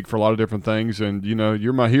revealing week for a lot of different things, and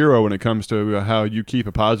you're my hero when it comes to how you keep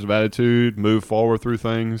a positive attitude, move forward through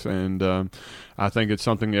things, and I think it's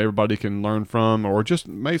something everybody can learn from, or just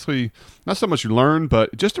basically not so much learn,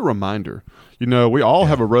 but just a reminder. We all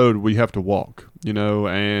have a road we have to walk.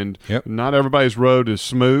 And not everybody's road is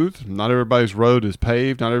smooth. Not everybody's road is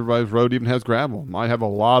paved. Not everybody's road even has gravel. Might have a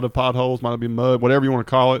lot of potholes. Might be mud. Whatever you want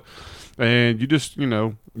to call it. And you just,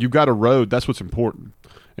 you've got a road. That's what's important.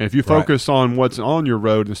 And if you focus on what's on your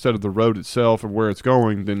road instead of the road itself and where it's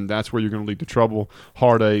going, then that's where you're going to lead to trouble,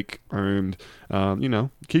 heartache, and,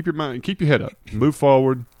 keep your head up. Move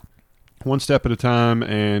forward one step at a time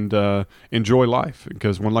and enjoy life.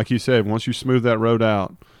 Because, like you said, once you smooth that road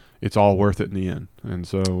out, it's all worth it in the end. And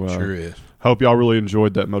so sure is. Hope y'all really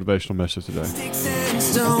enjoyed that motivational message today. Sticks and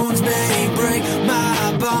stones may break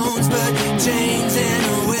my bones, but chains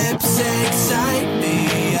and whips excite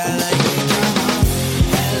me. I like it, come on.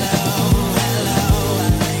 Hello, I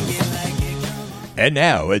like it, come on. And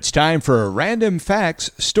now it's time for Random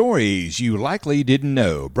Facts, Stories You Likely Didn't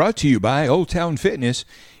Know, brought to you by Old Town Fitness.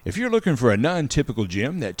 If you're looking for a non-typical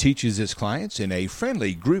gym that teaches its clients in a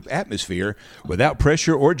friendly group atmosphere without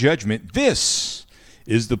pressure or judgment, this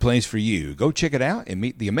is the place for you. Go check it out and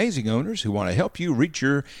meet the amazing owners who want to help you reach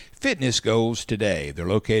your fitness goals today. They're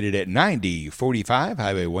located at 9045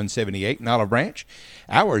 Highway 178 in Olive Branch.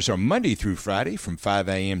 Hours are Monday through Friday from 5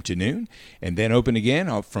 a.m. to noon, and then open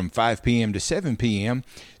again from 5 p.m. to 7 p.m.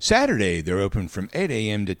 Saturday, they're open from 8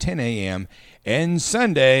 a.m. to 10 a.m., and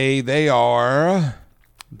Sunday, they are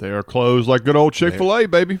closed like good old Chick-fil-A,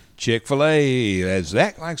 baby. Chick-fil-A, as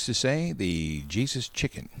Zach likes to say, the Jesus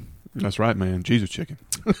Chicken. That's right, man. Jesus Chicken.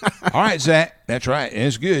 All right, Zach. That's right. And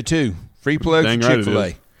it's good, too. Free plug for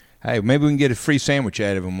Chick-fil-A. Hey, maybe we can get a free sandwich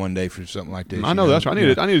out of them one day for something like this. I know that's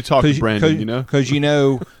right. I need to talk to Brandon, Because,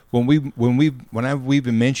 when we've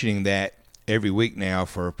been mentioning that every week now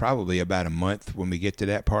for probably about a month when we get to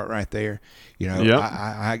that part right there,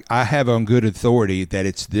 I have on good authority that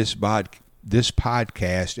it's this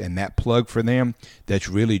podcast and that plug for them that's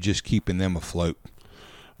really just keeping them afloat.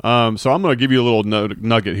 So I'm going to give you a little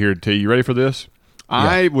nugget here, T. You ready for this? Yeah.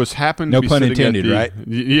 I was happened to be pun sitting intended, at right?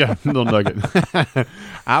 Yeah, little nugget.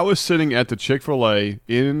 I was sitting at the Chick-fil-A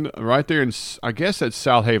right there in, I guess that's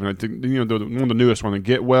South Haven. I think, one of the newest one,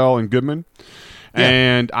 Get Well in Goodman. Yeah.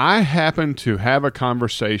 And I happened to have a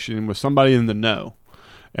conversation with somebody in the know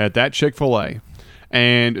at that Chick-fil-A.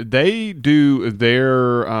 And they do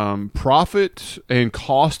their profit and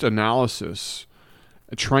cost analysis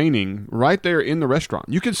training right there in the restaurant.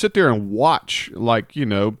 You can sit there and watch,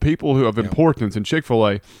 people who have importance in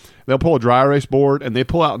Chick-fil-A. They'll pull a dry erase board and they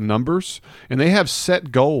pull out numbers, and they have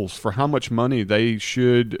set goals for how much money they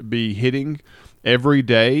should be hitting every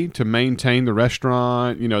day to maintain the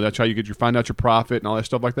restaurant. That's how you find out your profit and all that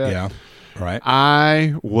stuff like that. Yeah, right.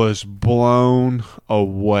 I was blown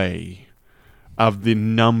away of the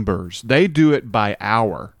numbers. They do it by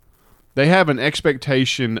hour. They have an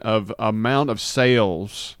expectation of amount of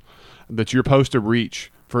sales that you're supposed to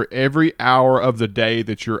reach for every hour of the day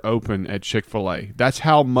that you're open at Chick-fil-A. That's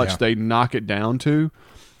how much they knock it down to.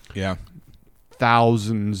 Yeah.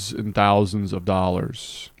 Thousands and thousands of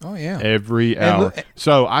dollars. Oh, yeah. Every hour.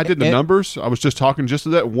 So I did the numbers. I was just talking just to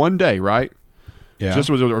that one day, right? Yeah. Just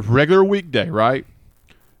was a regular weekday, right?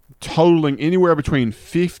 Totaling anywhere between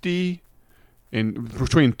 $35,000 and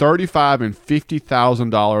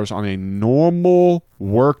 $50,000 on a normal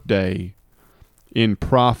work day in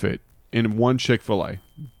profit in one Chick-fil-A.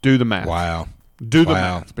 Do the math. Wow. Do the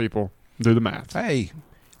math, people. Do the math. Hey,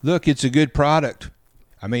 look, it's a good product.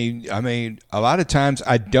 I mean, a lot of times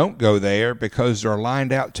I don't go there because they're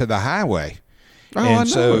lined out to the highway. Oh, and I know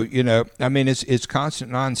so, it. it's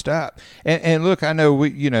constant nonstop. And look, I know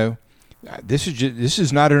this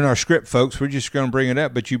is not in our script, folks. We're just going to bring it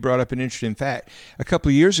up, but you brought up an interesting fact. A couple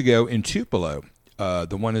of years ago in Tupelo,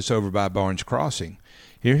 the one that's over by Barnes Crossing,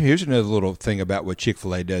 here's another little thing about what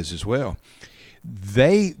Chick-fil-A does as well.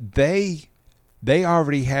 They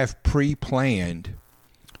already have pre-planned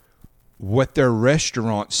what their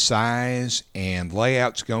restaurant size and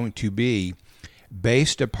layout's going to be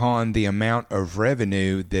based upon the amount of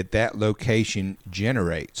revenue that location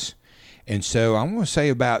generates. And so I'm going to say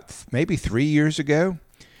about maybe 3 years ago,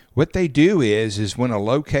 what they do is when a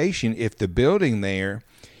location, if the building there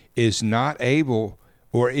is not able,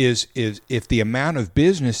 or is if the amount of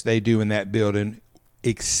business they do in that building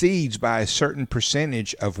exceeds by a certain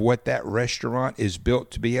percentage of what that restaurant is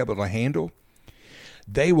built to be able to handle,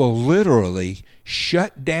 they will literally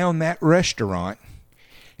shut down that restaurant,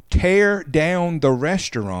 tear down the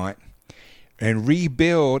restaurant, and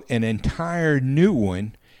rebuild an entire new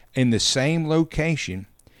one in the same location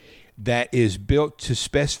that is built to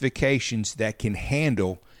specifications that can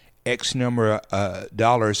handle X number of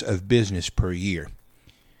dollars of business per year.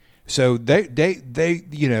 So they were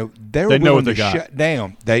know what willing they to got. shut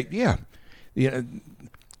down.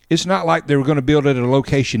 It's not like they were going to build it at a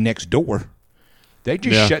location next door. They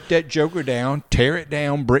just shut that joker down, tear it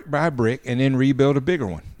down brick by brick, and then rebuild a bigger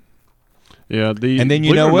one. Yeah, And then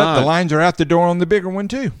you know what? The lines are out the door on the bigger one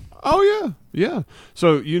too. Oh, yeah, yeah.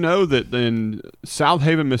 So you know that in South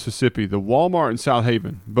Haven, Mississippi, the Walmart in South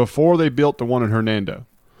Haven, before they built the one in Hernando,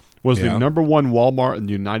 was the number one Walmart in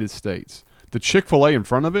the United States. The Chick-fil-A in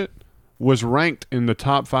front of it was ranked in the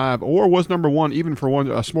top 5 or was number 1 even for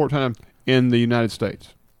a short time in the United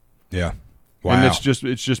States. Yeah. Wow. And it's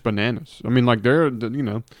just bananas. I mean, like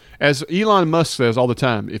as Elon Musk says all the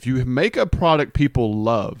time, if you make a product people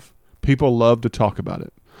love to talk about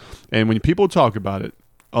it. And when people talk about it,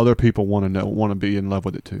 other people want to be in love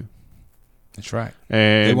with it too. That's right.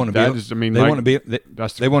 And they want to be.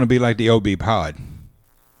 They want to be like the OB Pod.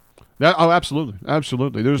 Absolutely.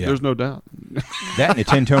 There's no doubt. That and the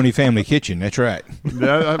Tentoni Family Kitchen. That's right.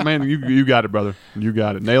 Man, you got it, brother. You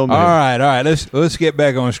got it. Nailed it. All right. Let's get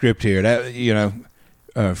back on script here.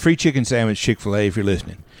 That free chicken sandwich, Chick-fil-A, if you're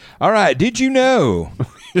listening. All right. Did you know?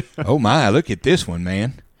 Oh my! Look at this one,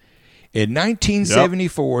 man. In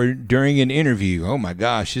 1974, during an interview, oh my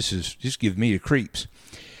gosh, this gives me the creeps.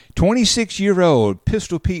 26-year-old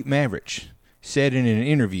Pistol Pete Maverick said in an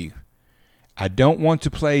interview, "I don't want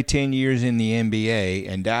to play 10 years in the NBA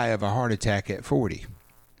and die of a heart attack at 40.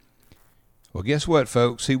 Well, guess what,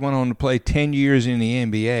 folks? He went on to play 10 years in the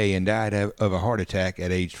NBA and died of a heart attack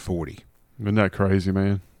at age 40. Isn't that crazy,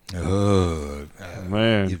 man? Oh,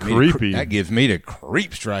 man, creepy. That gives me the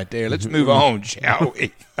creeps right there. Let's move on, shall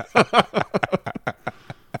we?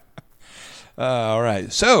 All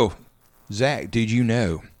right. So, Zach, did you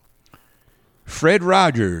know Fred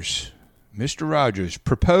Rogers, Mr. Rogers,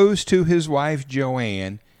 proposed to his wife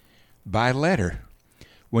Joanne by letter?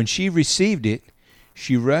 When she received it,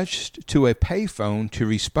 she rushed to a payphone to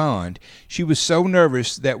respond. She was so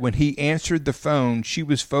nervous that when he answered the phone, she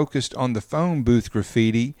was focused on the phone booth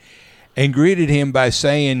graffiti and greeted him by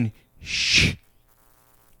saying, "Shh,"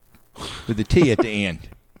 with a T at the end.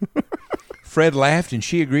 Fred laughed and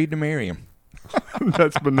she agreed to marry him.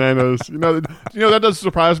 That's bananas. You know that doesn't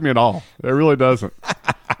surprise me at all. It really doesn't.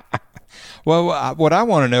 Well, what I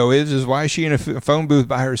want to know is why is she in a phone booth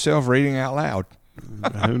by herself reading out loud?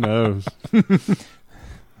 Who knows?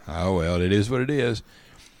 Oh, well, it is what it is.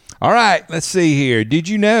 All right, let's see here. Did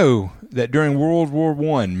you know that during World War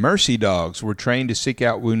I, mercy dogs were trained to seek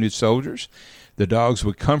out wounded soldiers? The dogs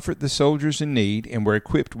would comfort the soldiers in need and were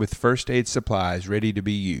equipped with first aid supplies ready to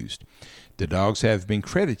be used. The dogs have been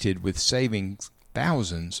credited with saving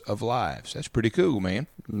thousands of lives. That's pretty cool, man.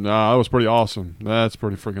 No, that was pretty awesome. That's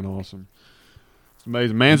pretty freaking awesome. It's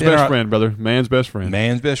amazing. Man's best friend, brother. Man's best friend.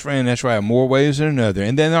 Man's best friend. That's right. More ways than another.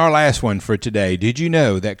 And then our last one for today. Did you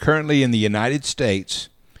know that currently in the United States,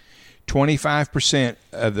 25%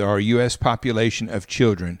 of our U.S. population of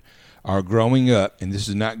children are growing up, and this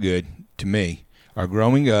is not good to me, are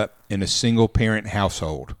growing up in a single-parent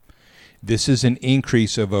household. This is an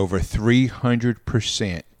increase of over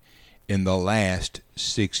 300% in the last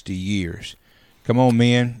 60 years. Come on,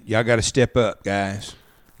 men. Y'all got to step up, guys.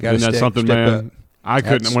 Isn't that something, man? Up. I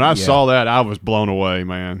couldn't. When I saw that, I was blown away,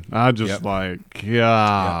 man. I just golly.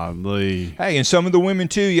 Hey, and some of the women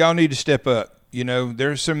too. Y'all need to step up. You know,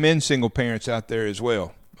 there's some men single parents out there as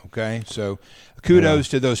well. Okay, so kudos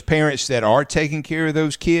to those parents that are taking care of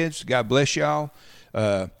those kids. God bless y'all.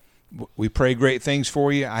 We pray great things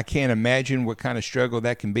for you. I can't imagine what kind of struggle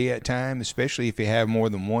that can be at times, especially if you have more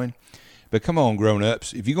than one. But come on,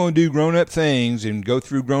 grown-ups. If you're going to do grown-up things and go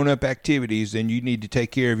through grown-up activities, then you need to take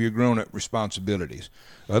care of your grown-up responsibilities.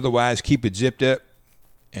 Otherwise, keep it zipped up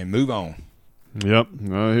and move on. Yep.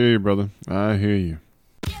 I hear you, brother. I hear you.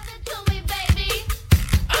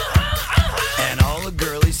 And all the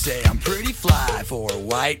girlies say I'm pretty fly for a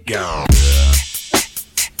white girl.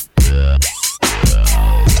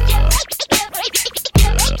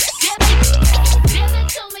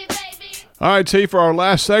 All right, T, for our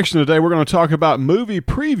last section today, we're going to talk about movie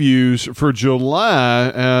previews for July.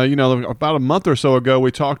 About a month or so ago, we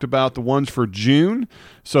talked about the ones for June.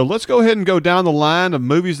 So let's go ahead and go down the line of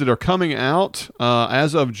movies that are coming out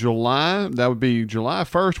as of July. That would be July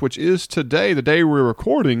 1st, which is today, the day we're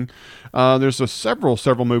recording. There's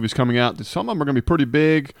several movies coming out. Some of them are going to be pretty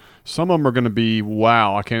big. Some of them are going to be,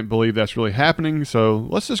 wow, I can't believe that's really happening. So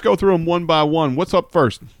let's just go through them one by one. What's up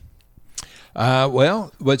first?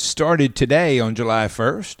 Well, what started today on July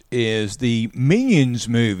 1st is the Minions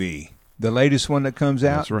movie, the latest one that comes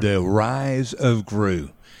out, That's right. The Rise of Gru.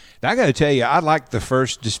 Now, I got to tell you, I liked the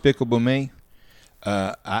first Despicable Me.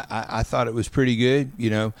 I thought it was pretty good.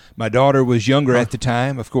 You know, my daughter was younger at the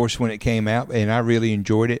time, of course, when it came out, and I really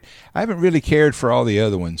enjoyed it. I haven't really cared for all the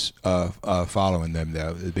other ones following them,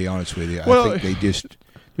 though, to be honest with you. Well, I think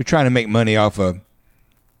they're trying to make money off of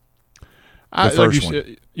the first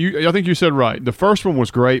one. I think you said right. The first one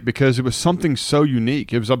was great because it was something so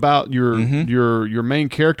unique. It was about your main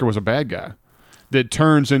character was a bad guy that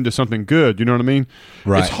turns into something good. You know what I mean?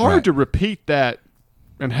 Right. It's hard to repeat that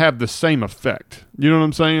and have the same effect. You know what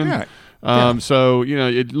I'm saying? Right. So, you know,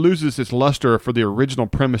 it loses its luster for the original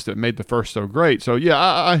premise that made the first so great. So, yeah,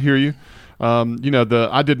 I hear you. You know,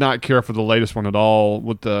 I did not care for the latest one at all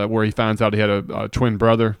with where he finds out he had a twin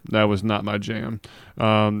brother. That was not my jam.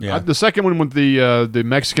 The second one with the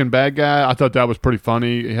Mexican bad guy, I thought that was pretty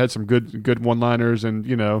funny. It had some good one-liners, and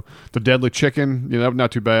you know, the deadly chicken, you know, that was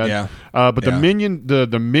not too bad. Yeah. But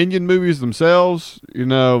the Minion movies themselves, you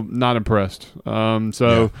know, not impressed.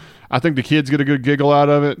 I think the kids get a good giggle out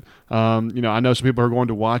of it. You know, I know some people are going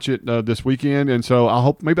to watch it this weekend, and so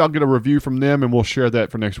I'll get a review from them, and we'll share that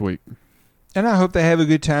for next week. And I hope they have a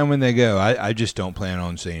good time when they go. I just don't plan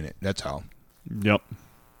on seeing it. That's all. Yep.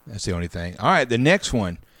 That's the only thing. All right, the next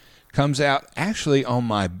one comes out actually on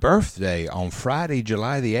my birthday on Friday,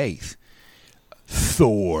 July the 8th.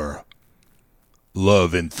 Thor,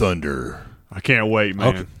 Love and Thunder. I can't wait, man.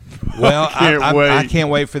 Okay. Well, I I can't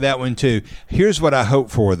wait for that one, too. Here's what I hope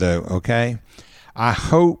for, though, okay? I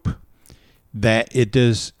hope that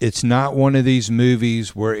it's not one of these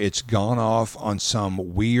movies where it's gone off on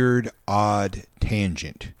some weird, odd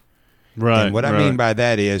tangent. Right. And what I mean by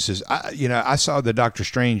that is I saw the Doctor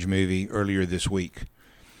Strange movie earlier this week.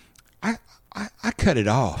 I cut it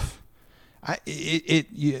off.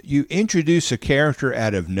 You introduce a character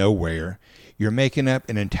out of nowhere. You're making up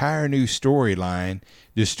an entire new storyline.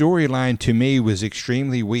 The storyline to me was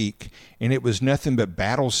extremely weak, and it was nothing but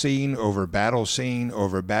battle scene over battle scene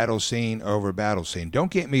over battle scene over battle scene.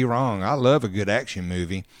 Don't get me wrong, I love a good action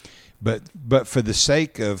movie, but for the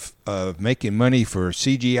sake of making money for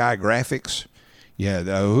CGI graphics,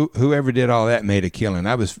 whoever did all that made a killing.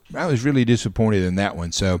 I was really disappointed in that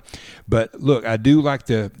one. So, but look, I do like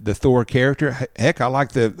the Thor character. Heck, I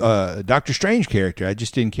like the Doctor Strange character. I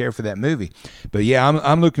just didn't care for that movie. But yeah,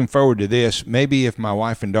 I'm looking forward to this. Maybe if my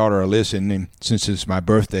wife and daughter are listening, since it's my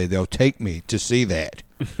birthday, they'll take me to see that.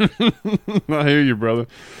 I hear you, brother.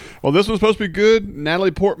 Well, this one's supposed to be good.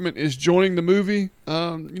 Natalie Portman is joining the movie.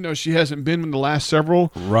 You know, she hasn't been in the last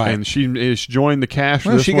several. Right. And she is joining the cast for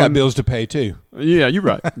Well, this she one. got bills to pay, too. Yeah, you're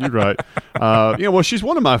right. You're right. Well, she's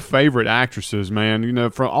one of my favorite actresses, man. You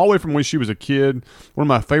know, from all the way from when she was a kid, one of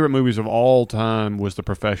my favorite movies of all time was The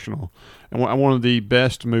Professional. And one of the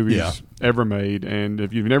best movies ever made. And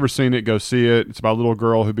if you've never seen it, go see it. It's about a little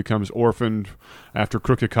girl who becomes orphaned after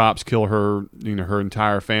crooked cops kill her, her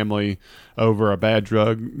entire family over a bad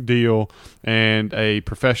drug deal. And a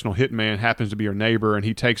professional hitman happens to be her neighbor, and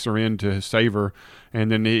he takes her in to save her. And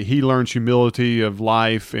then he learns humility of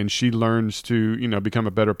life, and she learns to, become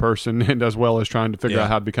a better person, and as well as trying to figure out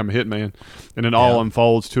how to become a hitman. And it all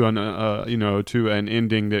unfolds to an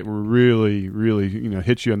ending that really, really,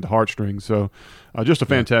 hits you in the heartstrings. So, just a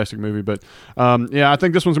fantastic movie. But I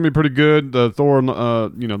think this one's gonna be pretty good. The Thor,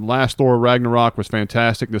 last Thor Ragnarok was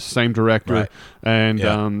fantastic. The same director, and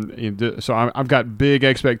so I've got big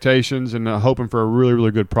expectations and hoping for a really,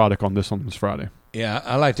 really good product on this Friday. Yeah,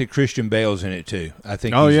 I like that Christian Bale's in it too. I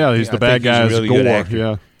think. He's the bad guy. He's a really good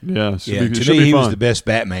actor. To me, he was the best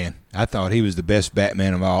Batman. I thought he was the best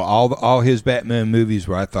Batman of all his Batman movies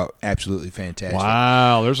were, I thought, absolutely fantastic.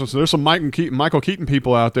 Wow, there's some Michael Keaton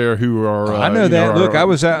people out there who are. I know that. Look, I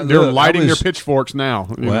was out. They're lighting their pitchforks now.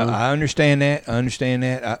 I understand that.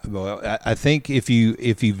 I think if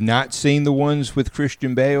you've not seen the ones with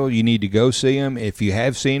Christian Bale, you need to go see them. If you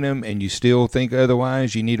have seen them and you still think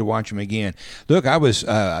otherwise, you need to watch them again. Look, I was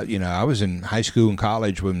in high school and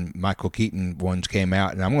college when Michael Keaton ones came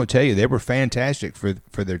out, and I'm going to tell you, they were fantastic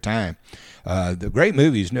for their time. The great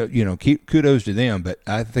movies, kudos to them, but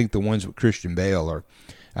I think the ones with Christian Bale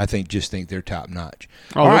I think they're top notch.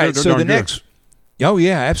 All right, so the next. Oh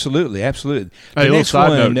yeah, absolutely. Hey, a little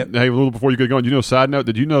side note. Hey, a little before you get going, side note,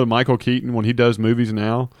 did you know Michael Keaton, when he does movies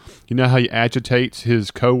now, you know how he agitates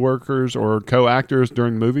his co-workers or co-actors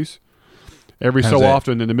during movies? Every so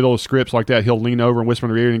often in the middle of scripts like that, he'll lean over and whisper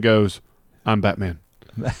in their ear and he goes, "I'm Batman."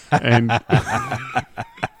 And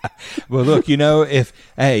Well, look, if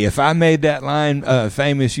I made that line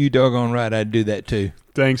famous, you doggone right, I'd do that too.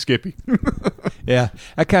 Thanks, Skippy. Yeah,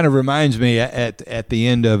 that kind of reminds me at the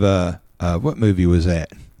end of what movie was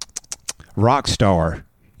that? Rockstar.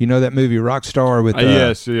 You know that movie Rockstar with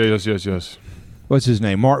yes. What's his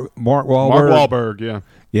name? Mark Wahlberg. Mark Wahlberg, yeah.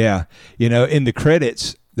 Yeah, in the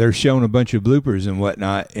credits they're showing a bunch of bloopers and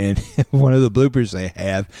whatnot, and one of the bloopers they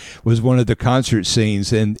have was one of the concert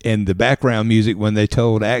scenes, and the background music when they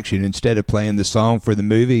told action, instead of playing the song for the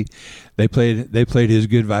movie, they played his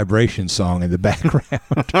Good Vibration song in the background.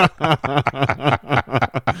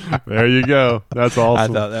 There you go. That's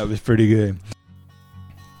awesome. I thought that was pretty good.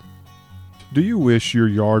 Do you wish your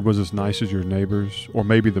yard was as nice as your neighbor's, or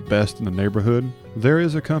maybe the best in the neighborhood? There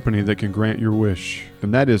is a company that can grant your wish,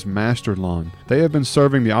 and that is Master Lawn. They have been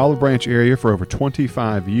serving the Olive Branch area for over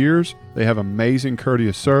 25 years. They have amazing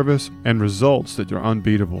courteous service and results that are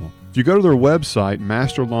unbeatable. If you go to their website,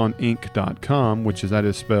 masterlawninc.com, that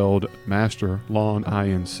is spelled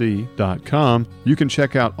masterlawninc.com, you can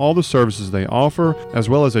check out all the services they offer, as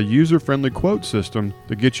well as a user-friendly quote system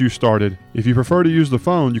to get you started. If you prefer to use the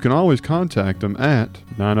phone, you can always contact them at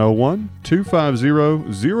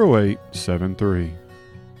 901-250-0873.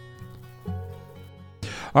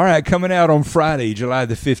 All right, coming out on Friday, July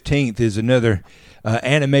the 15th, is another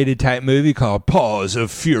animated type movie called Paws of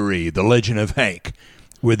Fury, The Legend of Hank,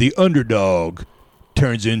 where the underdog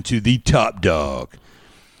turns into the top dog.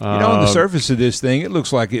 On the surface of this thing, it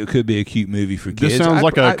looks like it could be a cute movie for kids. This sounds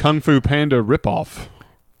like a Kung Fu Panda ripoff.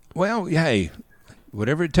 Well, hey,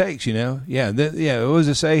 whatever it takes, Yeah, what does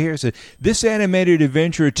it say here? It says, this animated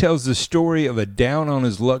adventure tells the story of a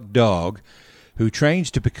down-on-his-luck dog who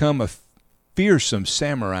trains to become a fearsome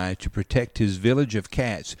samurai to protect his village of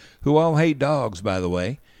cats, who all hate dogs, by the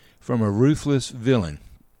way, from a ruthless villain.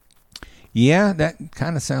 Yeah, that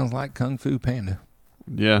kind of sounds like Kung Fu Panda.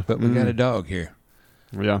 Yeah. But we got a dog here.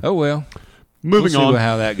 Yeah. Oh, well. Moving we'll on. See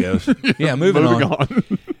how that goes. Yeah, moving on.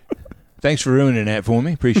 Thanks for ruining that for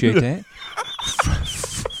me. Appreciate that.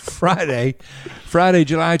 Friday,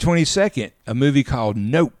 July 22nd, a movie called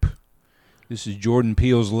Nope. This is Jordan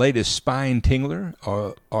Peele's latest spine tingler,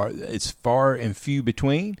 or it's far and few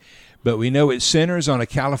between. But we know it centers on a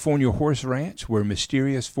California horse ranch where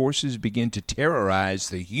mysterious forces begin to terrorize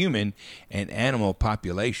the human and animal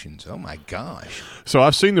populations. Oh, my gosh. So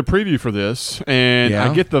I've seen the preview for this, and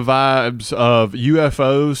I get the vibes of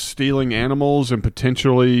UFOs stealing animals and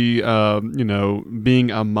potentially, being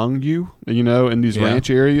among you, in these ranch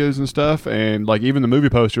areas and stuff. And, even the movie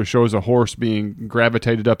poster shows a horse being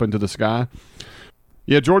gravitated up into the sky.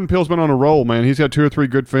 Yeah, Jordan Peele's been on a roll, man. He's got 2 or 3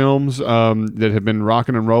 good films that have been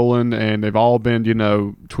rocking and rolling, and they've all been,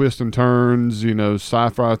 twists and turns,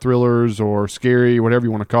 sci-fi thrillers or scary, whatever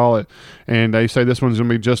you want to call it. And they say this one's going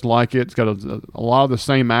to be just like it. It's got a lot of the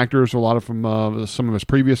same actors, a lot of from some of his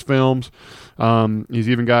previous films. He's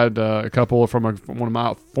even got a couple from one of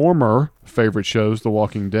my former favorite shows, The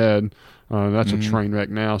Walking Dead. That's a train wreck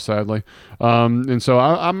now, sadly. And so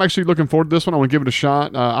I'm actually looking forward to this one. I want to give it a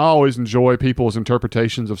shot. I always enjoy people's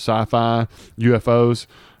interpretations of sci-fi, UFOs.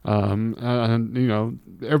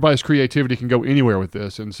 Everybody's creativity can go anywhere with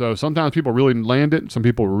this. And so sometimes people really land it. Some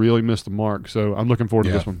people really miss the mark. So I'm looking forward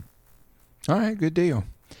to this one. All right, good deal.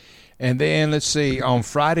 And then let's see, on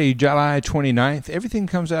Friday, July 29th, everything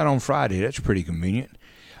comes out on Friday. That's pretty convenient.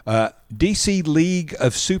 DC League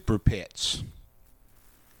of Super Pets.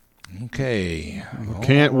 Okay.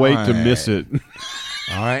 Can't wait to miss it.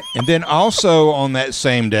 All right. And then also on that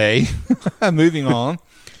same day, moving on,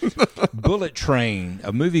 Bullet Train,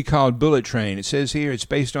 a movie called Bullet Train. It says here it's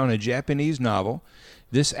based on a Japanese novel.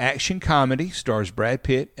 This action comedy stars Brad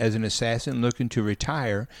Pitt as an assassin looking to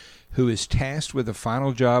retire who is tasked with a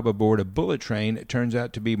final job aboard a bullet train that turns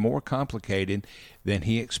out to be more complicated than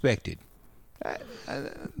he expected.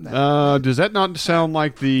 Does that not sound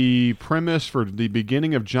like the premise for the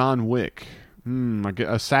beginning of John Wick? Like an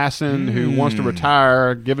assassin who wants to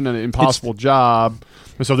retire, given an impossible job.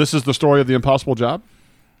 And so this is the story of the impossible job?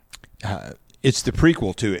 It's the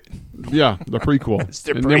prequel to it. Yeah, the prequel.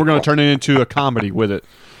 Then we're going to turn it into a comedy with it.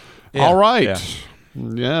 Yeah, all right. yeah.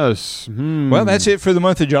 Yes. Well, that's it for the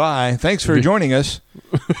month of July. Thanks for joining us.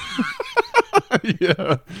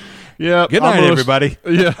 Yeah. Yeah. Good night, everybody.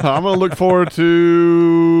 Yeah, I'm going to look forward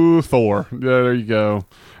to Thor. Yeah, there you go.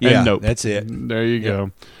 Yeah, and Nope. that's it. There you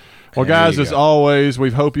go. Well, guys, as always,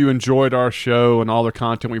 we hope you enjoyed our show and all the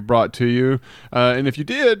content we brought to you. And if you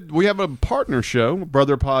did, we have a partner show,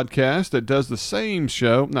 Brother Podcast, that does the same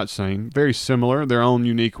show, not same, very similar, their own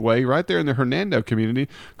unique way, right there in the Hernando community,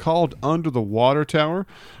 called Under the Water Tower.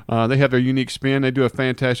 They have their unique spin. They do a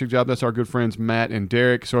fantastic job. That's our good friends Matt and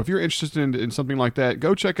Derek. So if you're interested in something like that,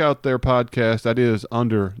 go check out their podcast. That is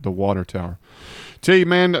Under the Water Tower. T,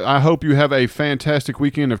 man, I hope you have a fantastic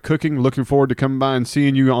weekend of cooking. Looking forward to coming by and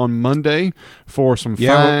seeing you on Monday for some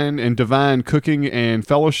fine and divine cooking and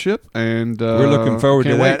fellowship. And we're looking forward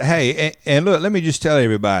to that. Wait. Hey, and look, let me just tell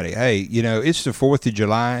everybody, hey, you know, it's the 4th of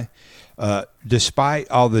July.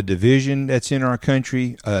 Despite all the division that's in our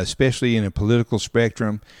country, especially in the political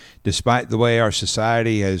spectrum, despite the way our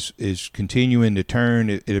society is continuing to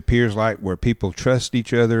turn, it appears like where people trust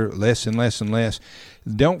each other less and less and less.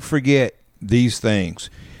 Don't forget these things.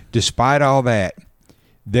 Despite all that,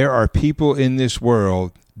 there are people in this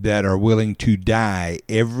world that are willing to die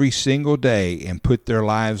every single day and put their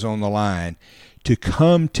lives on the line to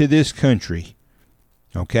come to this country.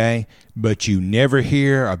 Okay? But you never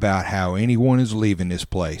hear about how anyone is leaving this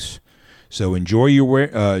place. So enjoy your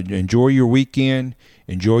weekend,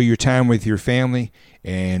 enjoy your time with your family,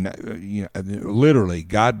 and literally,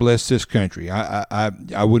 God bless this country.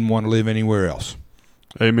 I wouldn't want to live anywhere else.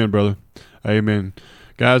 Amen, brother. Amen.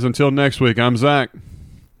 Guys, until next week, I'm Zach.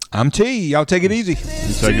 I'm T. Y'all take it easy.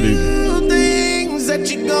 Take it easy. Two things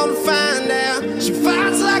that you're gonna find out. She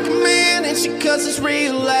fights like a man and she cusses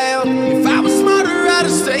real loud. If I was smarter, I'd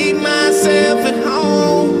have stayed myself at home.